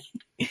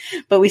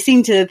 But we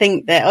seem to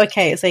think that,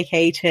 okay, it's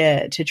okay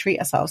to treat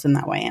ourselves in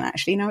that way, and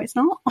actually, no, it's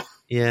not.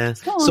 Yeah.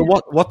 So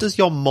what does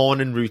your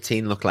morning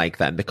routine look like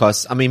then?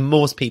 Because, I mean,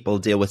 most people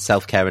deal with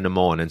self-care in the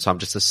morning, so I'm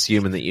just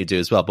assuming that you do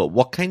as well. But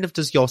what kind of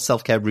does your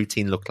self-care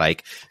routine look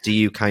like? Do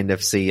you kind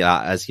of see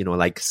that as,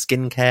 like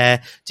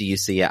skincare? Do you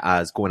see it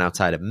as going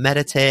outside and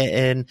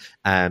meditating?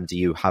 Do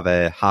you have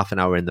a half an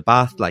hour in the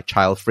bath, like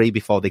child-free,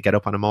 before they get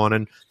up in the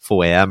morning?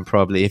 4 a.m.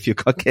 probably if you've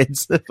got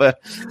kids. but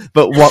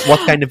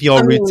what kind of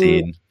your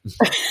routine?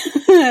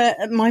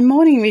 My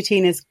morning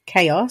routine is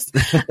chaos.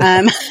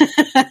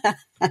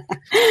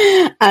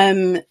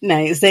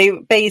 No,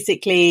 so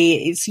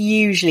basically it's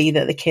usually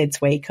that the kids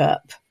wake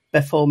up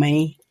before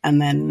me,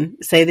 and then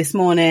this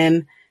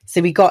morning,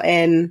 we've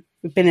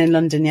been in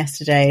London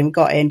yesterday and we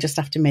got in just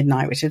after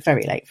midnight, which is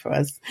very late for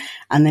us,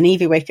 and then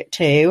Evie woke up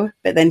too,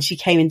 but then she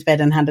came into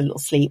bed and had a little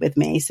sleep with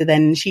me, so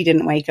then she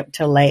didn't wake up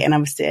till late, and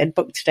obviously I'd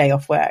booked today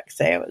off work,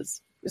 so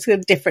it's a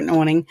different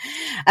morning.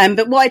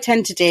 But what I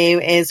tend to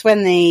do is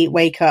when they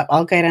wake up,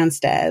 I'll go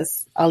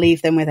downstairs, I'll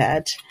leave them with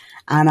Ed,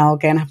 and I'll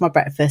go and have my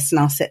breakfast, and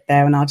I'll sit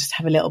there and I'll just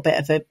have a little bit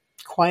of a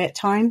quiet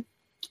time.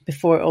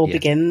 before it all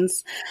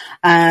begins.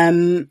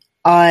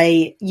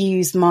 I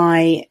use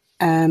my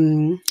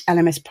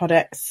LMS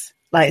products,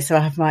 like, so I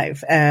have my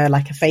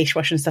like a face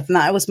wash and stuff, and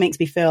that always makes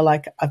me feel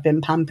like I've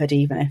been pampered,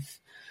 even if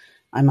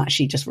I'm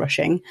actually just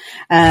rushing.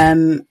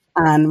 And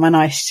my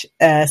nice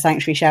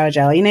sanctuary shower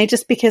gel, you know,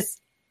 just because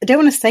I don't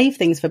want to save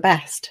things for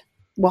best.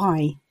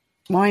 Why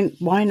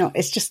not?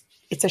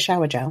 It's a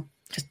shower gel.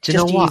 Do you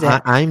know what?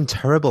 I'm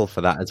terrible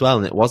for that as well.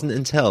 And it wasn't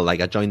until like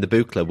I joined the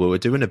book club. We were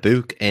doing a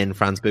book in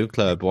France Book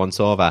Club once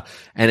over.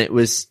 And it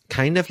was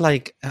kind of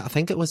like, I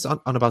think it was on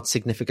about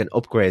significant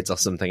upgrades or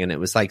something. And it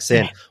was like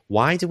saying,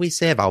 why do we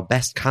save our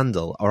best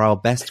candle or our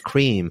best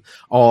cream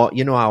or,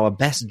 you know, our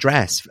best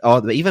dress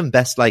or even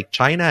best like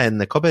china in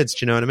the cupboards?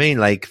 Do you know what I mean?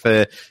 Like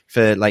for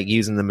like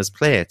using them as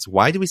plates.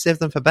 Why do we save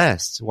them for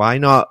best? Why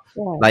not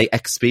like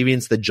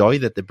experience the joy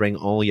that they bring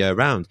all year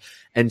round?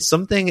 And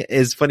something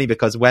is funny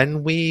because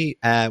when we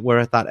were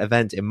at that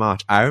event in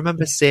March, I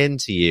remember saying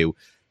to you,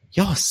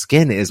 your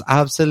skin is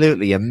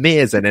absolutely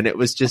amazing. And it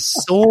was just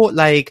so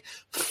like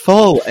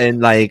full and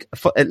like,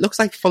 it looks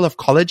like full of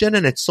collagen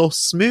and it's so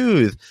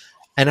smooth.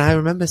 And I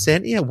remember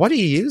saying, yeah, what are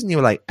you using? You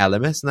were like,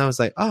 Elemis. And I was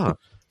like, oh,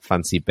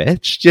 fancy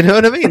bitch. Do you know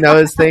what I mean? I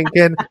was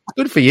thinking, it's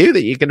good for you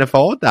that you can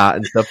afford that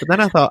and stuff. But then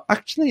I thought,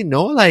 actually,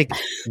 no, like,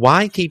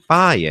 why keep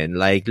buying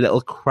like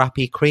little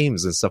crappy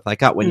creams and stuff like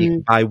that when you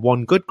can buy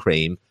one good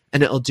cream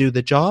and it'll do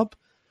the job?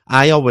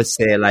 I always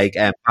say, like,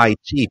 buy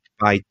cheap,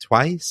 buy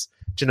twice.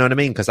 Do you know what I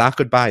mean? Because I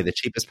could buy the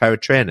cheapest pair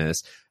of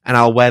trainers and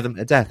I'll wear them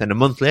to death. And a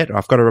month later,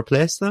 I've got to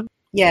replace them.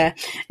 Yeah.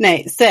 No,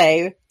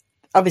 so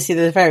obviously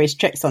there's various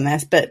tricks on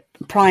this, but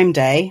Prime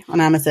Day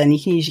on Amazon,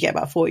 you can usually get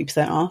about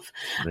 40% off.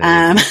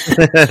 I'll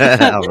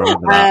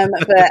remember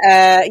that.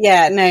 But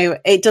yeah, no,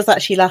 it does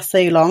actually last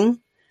so long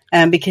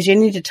because you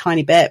need a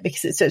tiny bit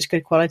because it's such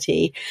good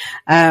quality.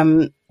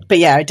 But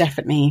yeah, I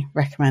definitely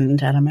recommend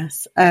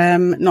LMS.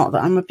 Not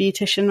that I'm a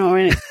beautician or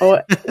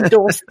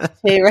endorse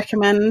to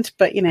recommend,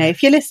 but you know,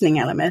 if you're listening,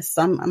 LMS,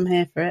 I'm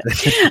here for it.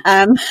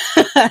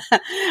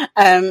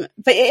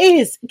 But it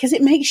is because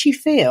it makes you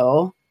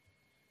feel,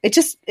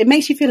 it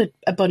makes you feel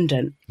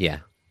abundant. Yeah.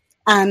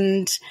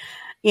 And,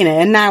 you know,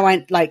 and now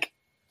I like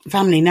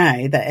family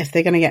know that if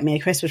they're going to get me a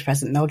Christmas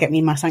present, they'll get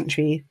me my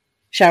sanctuary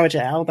shower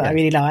gel that I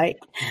really like,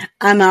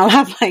 and I'll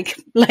have like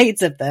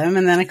loads of them,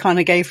 and then I kind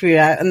of go through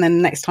that, and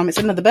then next time it's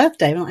another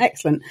birthday. I'm like,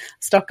 excellent,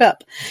 stock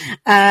up.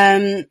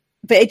 But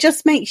it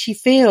just makes you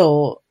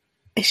feel,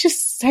 it's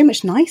just so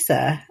much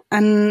nicer,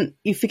 and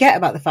you forget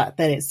about the fact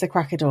that it's the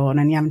crack of dawn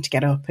and you're having to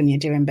get up and you're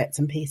doing bits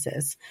and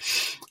pieces.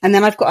 And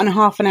then I've got on a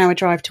half an hour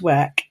drive to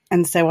work,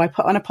 and so I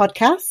put on a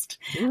podcast.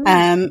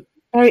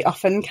 Very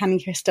often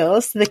Candy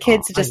Crystals, so the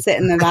kids are just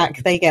sitting in the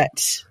back. They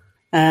get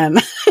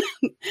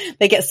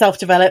they get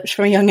self-developed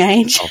from a young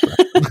age. So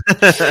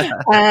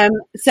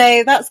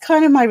that's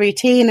kind of my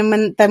routine.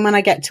 And when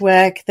I get to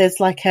work, there's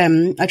like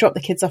I drop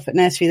the kids off at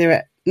nursery. They're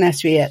at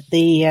nursery at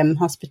the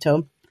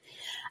hospital,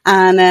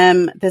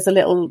 and there's a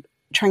little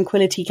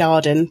tranquility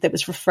garden that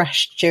was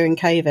refreshed during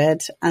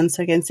COVID, and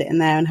so I go and sit in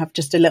there and have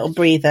just a little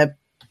breather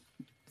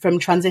from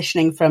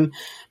transitioning from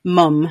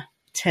mum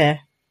to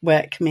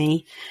work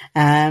me.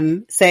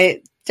 So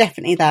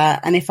definitely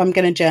that. And if I'm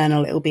going to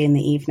journal, it'll be in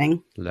the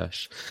evening.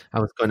 Lush. I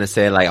was going to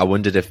say, like, I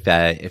wondered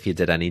if you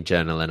did any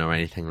journaling or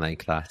anything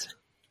like that.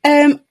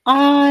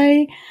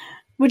 I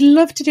would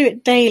love to do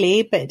it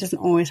daily, but it doesn't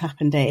always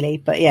happen daily.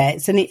 But yeah,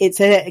 it's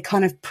a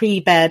kind of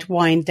pre-bed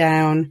wind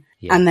down,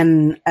 and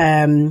then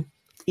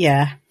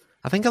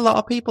I think a lot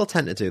of people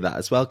tend to do that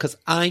as well, because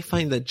I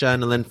find that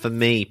journaling for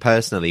me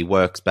personally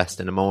works best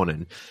in the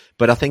morning.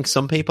 But I think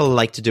some people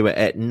like to do it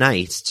at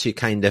night to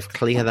kind of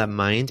clear their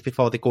mind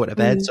before they go to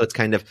bed. So it's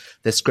kind of,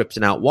 they're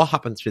scripting out what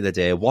happened through the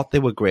day, what they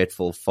were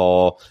grateful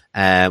for,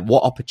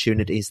 what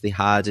opportunities they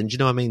had. And do you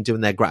know what I mean?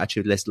 Doing their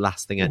gratitude list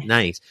last thing at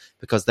night,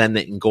 because then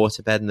they can go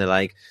to bed and they're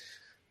like,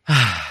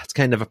 it's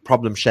kind of a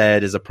problem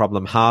shared is a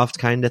problem halved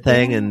kind of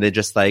thing. And they're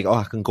just like, oh,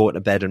 I can go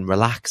to bed and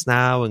relax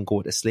now and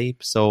go to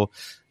sleep. So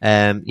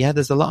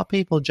there's a lot of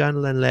people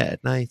journaling late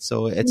at night,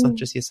 so it's not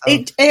just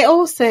yourself. It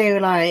also,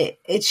 like,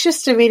 it's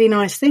just a really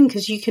nice thing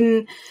because you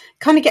can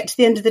kind of get to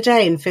the end of the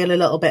day and feel a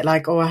little bit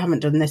like, oh, I haven't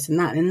done this and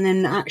that, and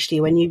then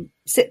actually when you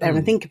sit there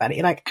and think about it,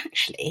 you're like,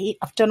 actually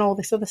I've done all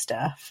this other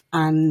stuff,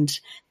 and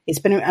it's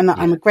been, and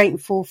I'm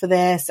grateful for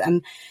this,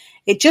 and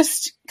it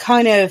just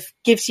kind of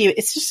gives you,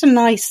 it's just a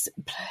nice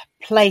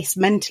place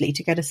mentally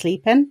to go to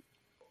sleep in.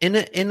 In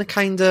a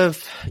kind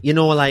of, you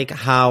know, like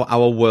how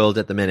our world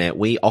at the minute,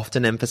 we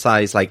often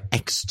emphasize like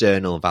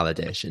external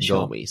validation,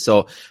 don't we?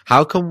 So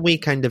how can we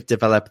kind of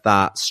develop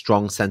that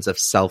strong sense of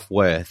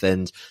self-worth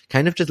and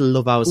kind of just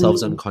love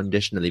ourselves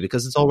unconditionally?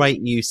 Because it's all right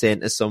you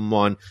saying to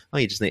someone, oh,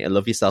 you just need to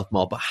love yourself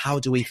more, but how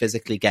do we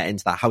physically get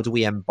into that? How do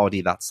we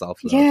embody that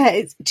self-love?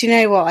 Yeah, do you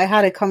know what? I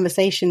had a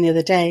conversation the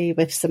other day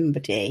with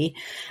somebody,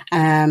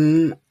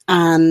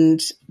 and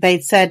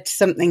they'd said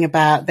something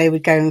about they were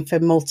going for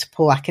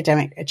multiple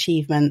academic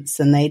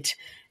achievements, and they'd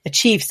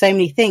achieved so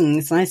many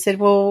things. And I said,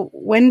 well,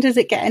 when does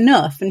it get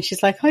enough? And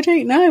she's like, I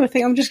don't know. I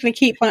think I'm just going to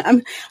keep on,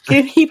 I'm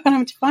going to keep on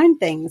having to find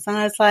things. And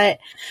I was like,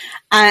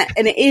 and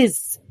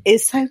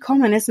it's so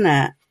common, isn't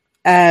it?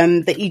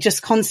 That you're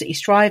just constantly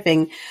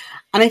striving.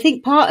 And I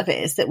think part of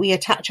it is that we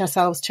attach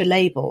ourselves to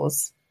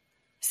labels.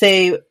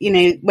 So, you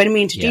know, when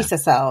we introduce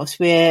ourselves,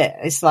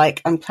 it's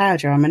like, I'm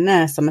Claudia, I'm a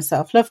nurse, I'm a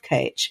self-love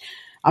coach,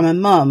 I'm a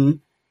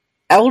mum,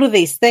 all of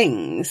these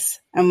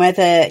things. And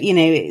whether, you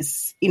know,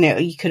 it's, you know,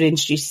 you could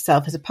introduce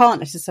yourself as a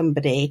partner to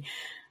somebody,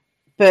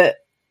 but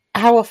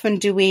how often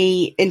do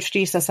we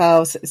introduce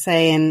ourselves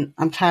saying,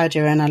 I'm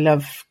Claudia and I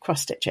love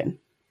cross-stitching,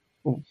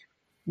 or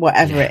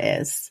whatever it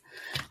is?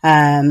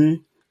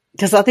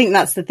 Because I think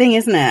that's the thing,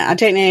 isn't it? I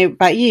don't know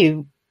about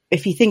you,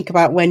 if you think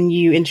about when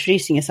you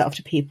introducing yourself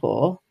to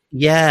people.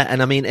 Yeah,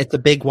 and I mean, it's a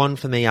big one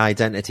for me,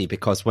 identity,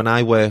 because when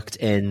I worked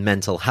in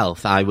mental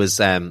health, I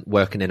was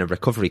working in a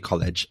recovery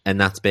college, and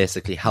that's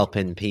basically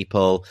helping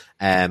people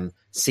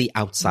see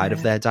outside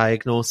of their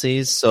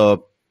diagnoses.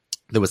 So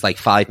there was like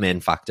 5 main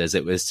factors.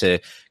 It was to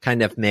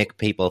kind of make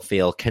people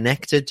feel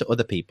connected to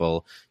other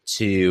people,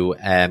 to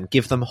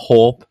give them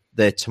hope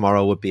that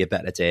tomorrow would be a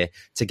better day,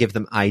 to give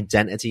them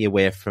identity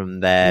away from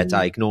their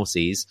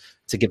diagnoses,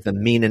 to give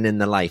them meaning in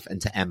their life, and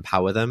to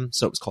empower them.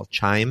 So it was called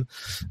Chime.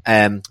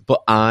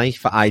 But I,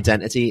 for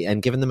identity,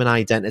 and giving them an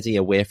identity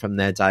away from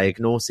their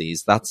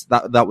diagnoses,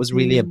 that was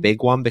really a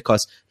big one,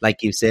 because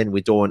like you're saying,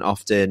 we don't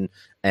often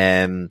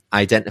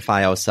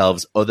identify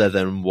ourselves other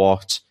than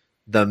what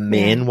the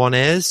main one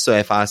is. So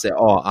if I say,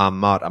 oh, I'm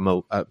Matt,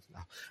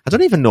 I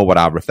don't even know what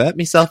I refer to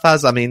myself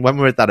as. I mean, when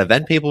we were at that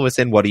event, people were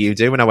saying, what do you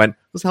do? And I went,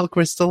 I sell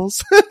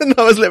crystals. And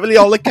that was literally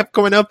all that kept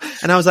coming up.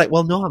 And I was like,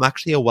 well, no, I'm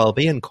actually a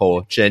well-being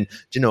coach. And, do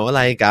you know,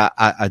 like,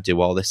 I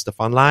do all this stuff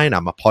online.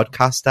 I'm a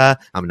podcaster.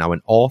 I'm now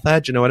an author.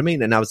 Do you know what I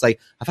mean? And I was like,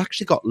 I've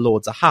actually got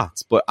loads of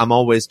hats, but I'm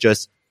always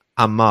just,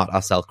 I'm Matt,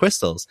 I sell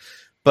crystals.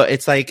 But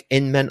it's like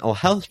in mental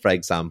health, for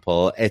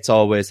example, it's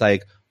always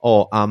like,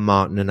 or I'm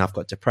Martin and I've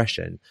got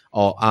depression,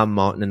 or I'm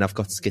Martin and I've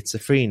got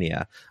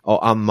schizophrenia,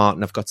 or I'm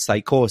Martin, I've got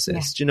psychosis.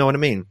 Yeah. Do you know what I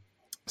mean?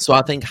 So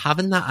I think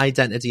having that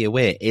identity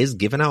away is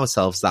giving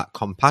ourselves that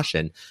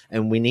compassion,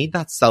 and we need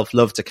that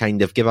self-love to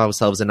kind of give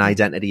ourselves an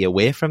identity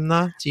away from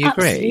that. Do you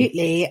agree?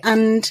 Absolutely.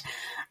 And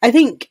I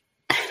think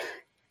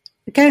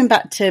going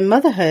back to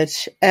motherhood,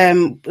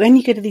 when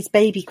you go to these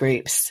baby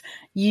groups,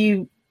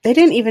 they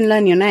don't even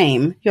learn your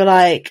name. You're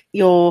like,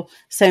 you're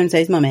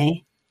so-and-so's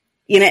mummy.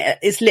 You know,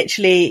 it's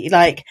literally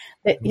like,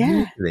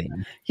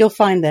 you'll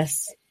find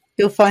this.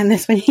 You'll find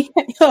this when you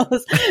get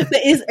yours.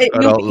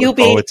 You'll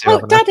be,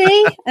 oh,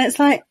 daddy. And it's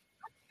like,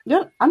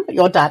 no, I'm not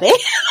your daddy.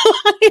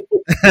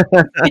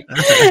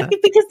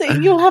 Because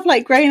you'll have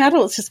like grown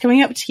adults just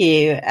coming up to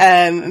you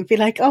and be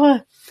like, oh,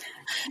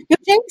 you're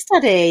Jake's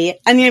daddy.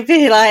 And you'll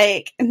be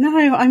like,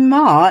 no, I'm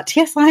Mart.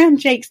 Yes, I am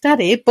Jake's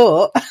daddy,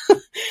 but,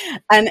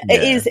 and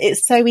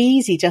it's so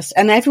easy just,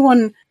 and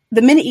everyone,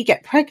 the minute you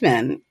get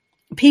pregnant,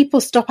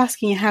 people stop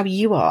asking you how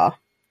you are.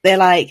 They're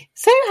like,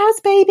 so how's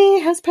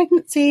baby? How's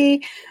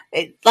pregnancy?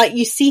 Like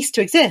you cease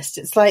to exist.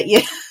 It's like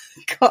you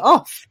cut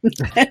off.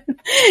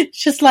 It's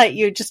just like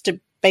you're just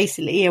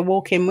basically a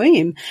walk-in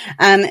womb.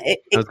 And I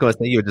was going to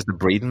say you were just a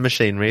breathing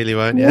machine, really,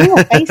 weren't you?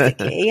 Yeah,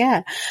 basically,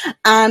 yeah.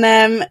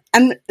 And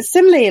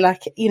similarly,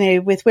 like, you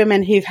know, with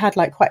women who've had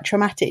like quite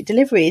traumatic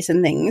deliveries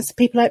and things,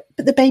 people are like,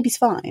 but the baby's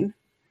fine.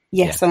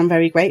 Yes, and I'm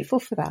very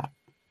grateful for that.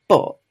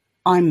 But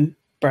I'm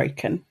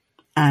broken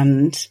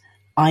and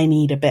I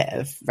need a bit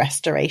of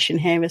restoration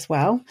here as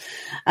well.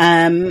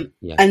 And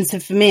so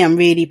for me, I'm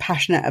really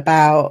passionate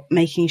about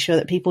making sure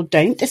that people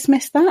don't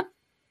dismiss that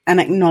and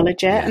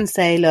acknowledge it and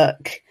say,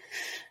 look,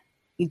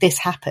 this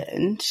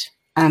happened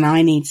and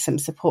I need some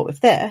support with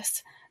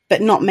this, but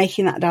not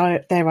making that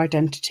their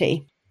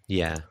identity.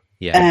 Yeah.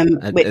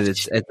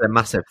 It's a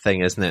massive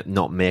thing, isn't it?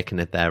 Not making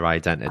it their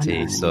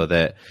identity, so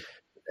that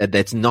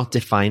it's not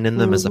defining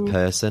them as a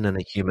person and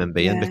a human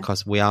being,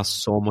 because we are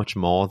so much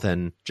more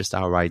than just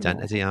our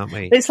identity, aren't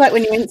we? But it's like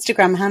when your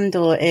Instagram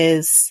handle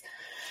is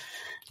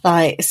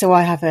like, so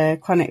I have a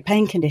chronic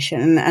pain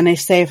condition, and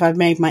if I've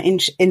made my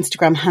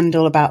Instagram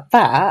handle about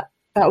that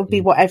would be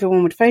what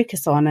everyone would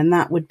focus on, and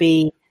that would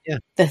be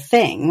the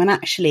thing, when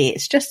actually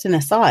it's just an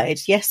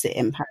aside. Yes, it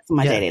impacts on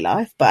my daily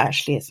life, but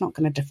actually it's not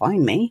going to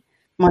define me.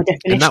 My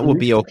definition. And that would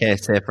be okay,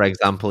 say, for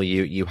example,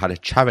 you had a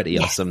charity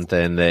or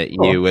something that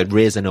you would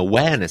raise an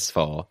awareness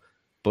for,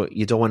 but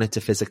you don't want it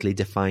to physically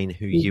define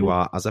who you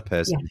are as a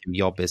person, who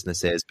your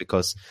business is,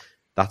 because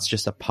that's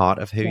just a part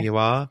of who you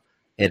are.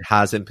 It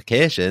has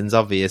implications,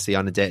 obviously,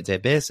 on a day-to-day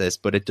basis,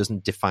 but it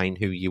doesn't define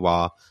who you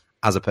are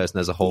as a person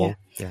as a whole.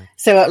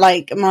 So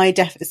like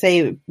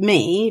say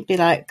me, be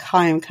like,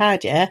 hi, I'm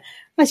Claudia.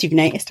 As you've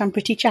noticed, I'm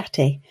pretty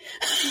chatty.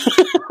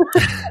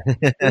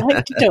 I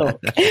like to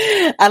talk.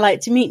 I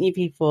like to meet new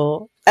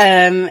people.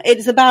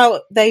 It's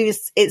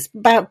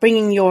about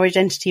bringing your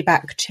identity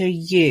back to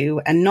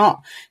you and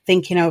not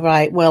thinking, oh,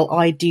 right, well,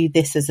 I do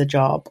this as a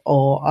job,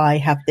 or I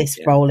have this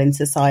role in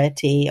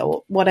society,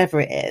 or whatever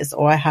it is,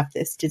 or I have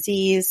this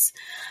disease.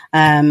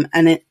 And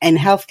in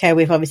healthcare,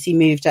 we've obviously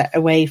moved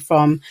away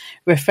from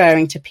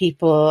referring to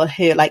people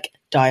who like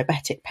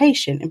diabetic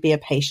patient and be a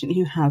patient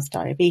who has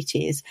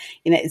diabetes.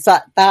 You know, it's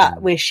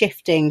that we're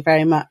shifting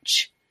very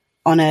much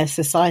on a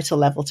societal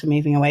level to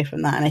moving away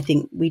from that. And I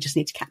think we just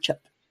need to catch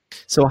up.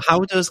 So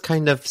how does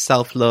kind of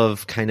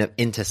self-love kind of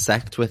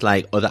intersect with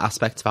like other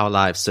aspects of our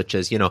lives, such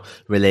as, you know,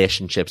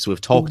 relationships? We've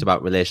talked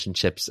about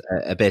relationships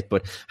a bit,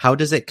 but how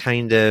does it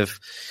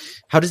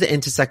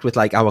intersect with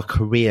like our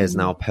careers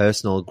and our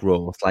personal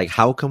growth? Like,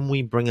 how can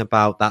we bring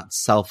about that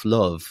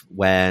self-love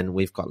when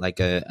we've got like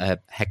a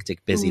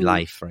hectic, busy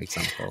life, for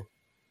example?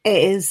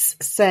 It is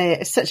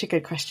such a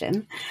good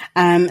question.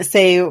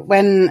 So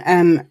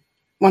when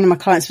one of my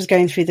clients was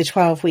going through the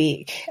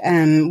 12-week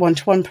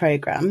one-to-one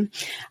program,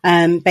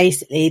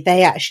 basically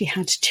they actually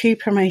had 2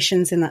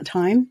 promotions in that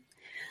time.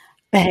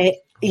 Their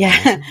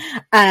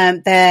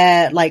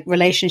like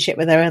relationship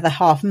with their other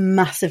half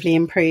massively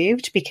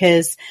improved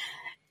because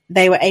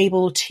they were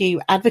able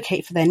to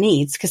advocate for their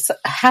needs. Because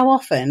how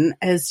often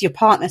has your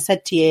partner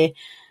said to you,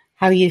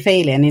 how are you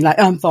feeling? And you're like,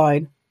 oh, I'm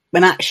fine.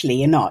 When actually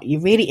you're not.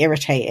 You're really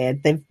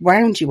irritated. They've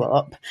wound you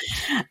up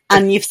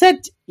and you've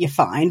said you're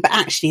fine, but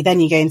actually then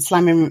you go and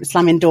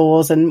slamming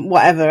doors and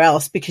whatever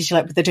else because you're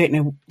like, but they don't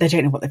know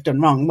what they've done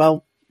wrong.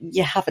 Well,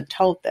 you haven't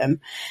told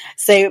them.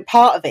 So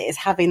part of it is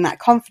having that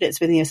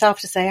confidence within yourself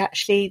to say,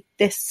 actually,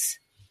 this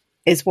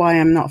is why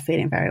I'm not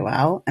feeling very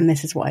well. And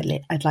this is what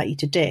I'd like you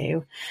to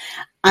do.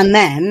 And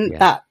then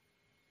that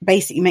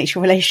basically makes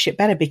your relationship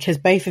better because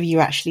both of you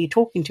are actually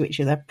talking to each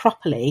other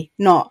properly,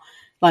 not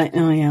like,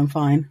 oh yeah, I'm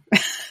fine.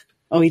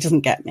 Oh, he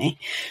doesn't get me,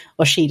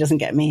 or she doesn't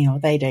get me, or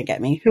they don't get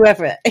me,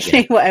 whoever,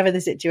 whatever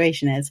the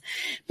situation is.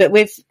 But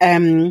with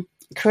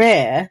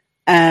career,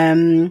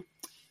 the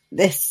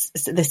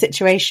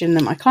situation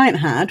that my client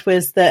had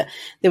was that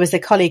there was a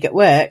colleague at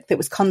work that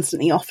was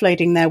constantly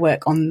offloading their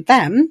work on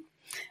them.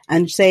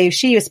 And so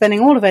she was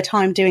spending all of her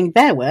time doing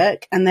their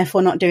work and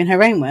therefore not doing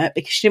her own work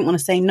because she didn't want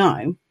to say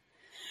no.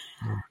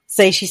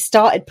 So she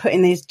started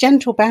putting these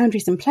gentle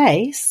boundaries in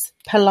place,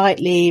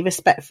 politely,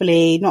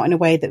 respectfully, not in a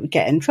way that would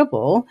get in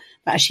trouble,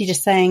 but actually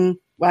just saying,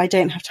 well, I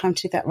don't have time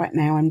to do that right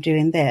now. I'm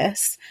doing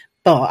this,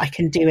 but I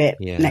can do it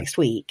next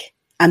week.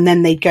 And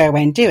then they'd go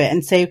away and do it.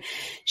 And so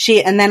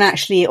and then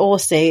actually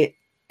also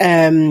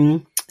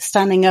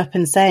standing up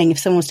and saying if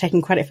someone was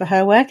taking credit for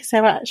her work,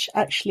 so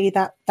actually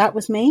that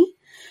was me.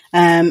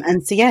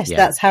 And so,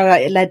 that's how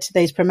it led to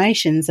those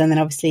promotions. And then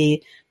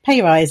obviously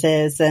pay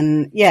rises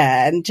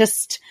and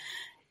just,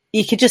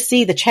 you could just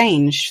see the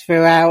change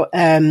throughout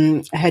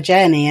her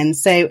journey. And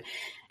so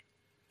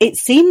it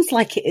seems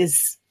like it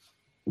is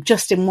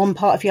just in one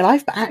part of your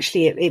life, but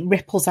actually it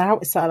ripples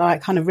out. It's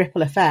like kind of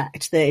ripple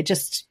effect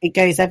that it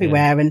goes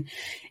everywhere. And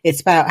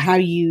it's about how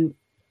you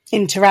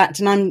interact.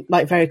 And I'm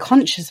like very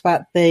conscious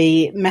about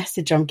the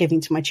message I'm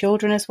giving to my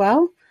children as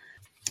well.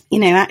 You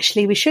know,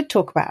 actually we should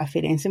talk about our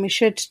feelings and we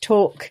should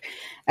talk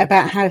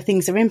about how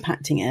things are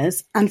impacting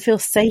us and feel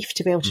safe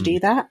to be able to do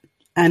that.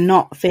 And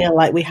not feel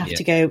like we have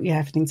to go,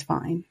 everything's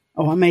fine.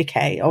 Oh, I'm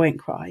okay. I won't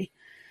cry.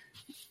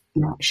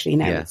 No, actually,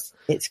 no,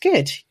 it's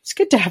good. It's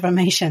good to have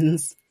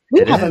emotions.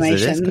 We have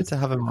emotions. It is good to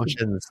have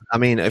emotions. I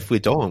mean, if we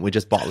don't, we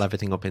just bottle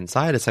everything up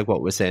inside. It's like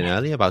what we were saying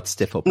earlier about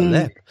stiff upper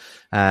lip.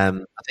 I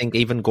think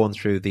even going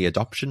through the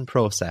adoption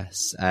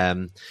process, I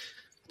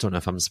don't know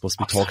if I'm supposed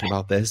to be talking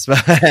about this,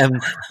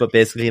 but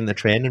basically in the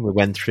training, we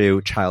went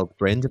through child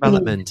brain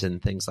development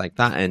and things like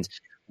that. And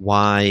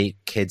why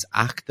kids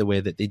act the way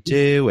that they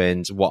do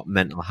and what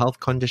mental health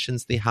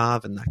conditions they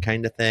have and that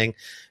kind of thing.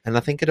 And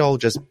I think it all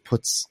just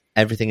puts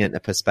everything into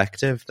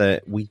perspective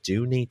that we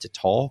do need to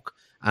talk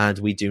and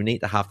we do need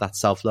to have that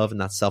self-love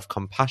and that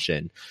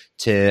self-compassion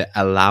to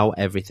allow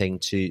everything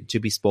to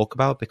be spoke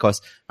about.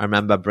 Because I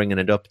remember bringing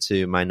it up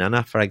to my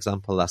nana, for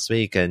example, last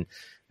week, and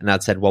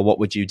I'd said, well, what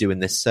would you do in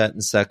this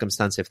certain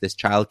circumstance if this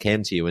child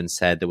came to you and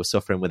said they were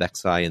suffering with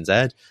X, Y, and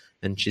Z?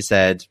 And she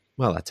said,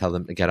 well, I'd tell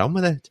them to get on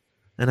with it.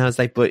 And I was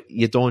like, but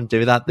you don't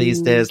do that these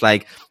days.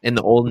 Like in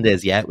the olden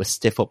days, it was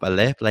stiff upper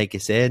lip, like you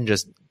say, and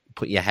just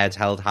put your head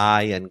held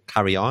high and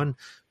carry on.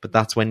 But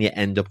that's when you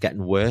end up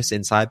getting worse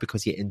inside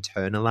because you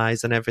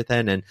internalize and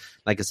everything. And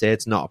like I say,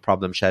 it's not a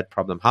problem shared,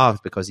 problem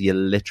halved, because you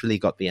literally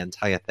got the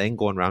entire thing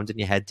going around in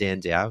your head day in,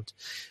 day out.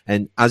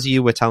 And as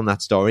you were telling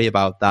that story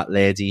about that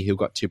lady who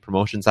got 2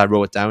 promotions, I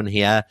wrote down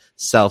here,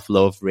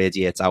 self-love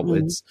radiates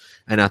outwards.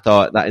 And I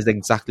thought that is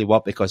exactly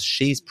what, because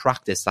she's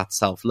practiced that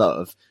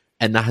self-love.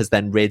 And that has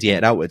then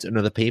radiated outwards. And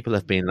other people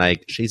have been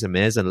like, she's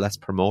amazing, let's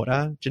promote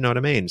her. Do you know what I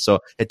mean?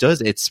 So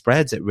it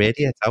spreads, it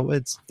radiates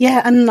outwards.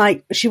 Yeah, and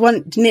like she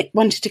wanted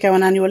to go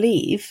on annual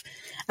leave.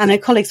 And her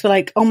colleagues were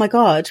like, oh my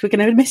God, we're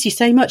going to miss you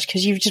so much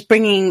because you're just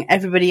bringing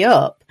everybody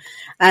up.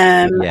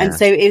 And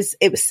so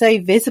it was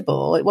so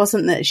visible. It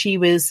wasn't that she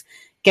was,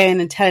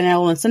 going and telling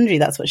all and sundry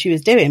that's what she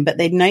was doing, but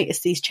they'd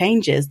noticed these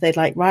changes. They'd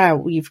like,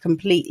 wow, you've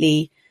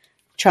completely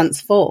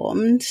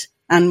transformed,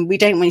 and we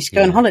don't want you to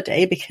go on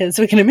holiday because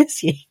we're going to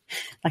miss you,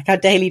 like our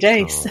daily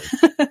dose.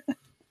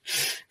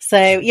 So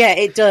yeah,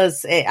 it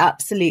does. It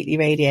absolutely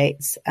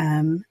radiates.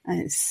 And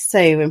it's so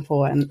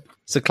important.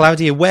 So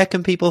Claudia, where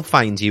can people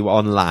find you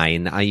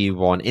online? Are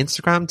you on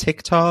Instagram,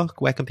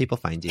 TikTok? Where can people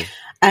find you?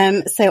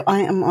 So I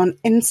am on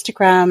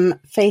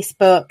Instagram,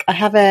 Facebook. I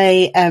have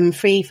a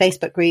free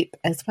Facebook group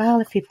as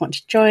well if people want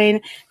to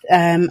join.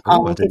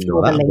 I'll give you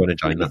all the link. I'm going to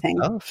join that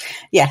myself.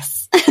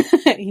 Yes,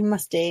 you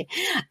must do.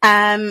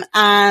 And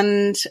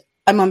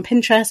I'm on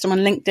Pinterest. I'm on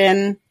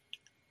LinkedIn.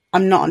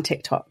 I'm not on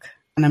TikTok,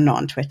 and I'm not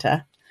on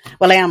Twitter.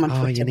 Well, I am on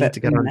Twitter. Oh, you need to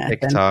get on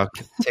TikTok.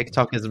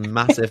 TikTok is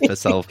massive for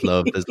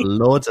self-love. There's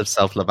loads of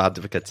self-love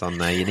advocates on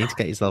there. You need to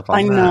get yourself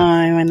on there.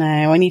 I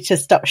know. I need to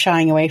stop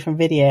shying away from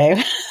video.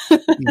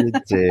 You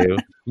do.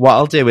 What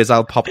I'll do is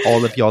I'll pop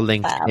all of your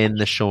links in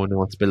the show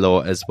notes below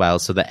as well,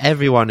 so that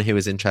everyone who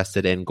is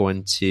interested in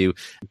going to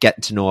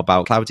get to know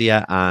about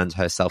Claudia and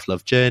her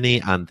self-love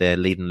journey and the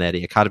Leading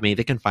Lady Academy,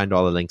 they can find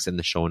all the links in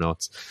the show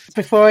notes.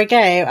 Before I go,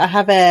 I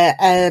have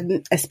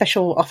a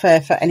special offer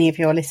for any of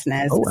your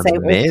listeners. Oh,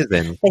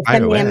 amazing. They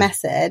send me a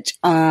message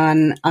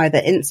on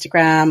either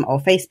Instagram or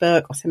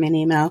Facebook or send me an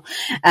email.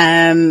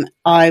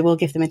 I will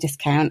give them a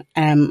discount.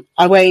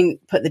 I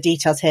won't put the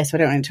details here so I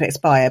don't want it to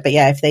expire. But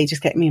yeah, if they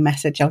just get me a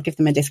message, I'll give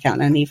them a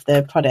discount and leave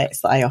the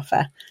products that I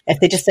offer. If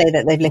they just say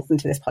that they've listened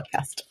to this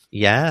podcast.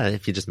 Yeah,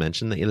 if you just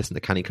mention that you listen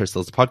to Canny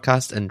Crystal's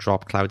podcast and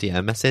drop Claudia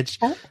a message,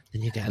 then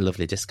you get a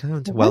lovely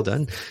discount. Mm-hmm. Well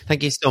done.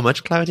 Thank you so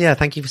much, Claudia.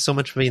 Thank you so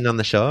much for being on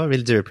the show. I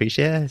really do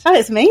appreciate it. Oh,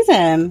 it's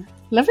amazing.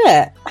 Love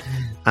it.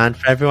 And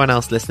for everyone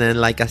else listening,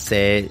 like I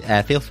say,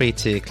 feel free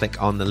to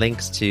click on the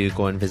links to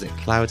go and visit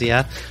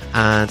Claudia.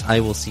 And I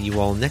will see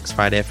you all next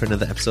Friday for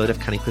another episode of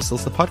Canny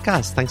Crystals, the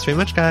podcast. Thanks very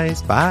much,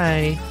 guys.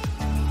 Bye.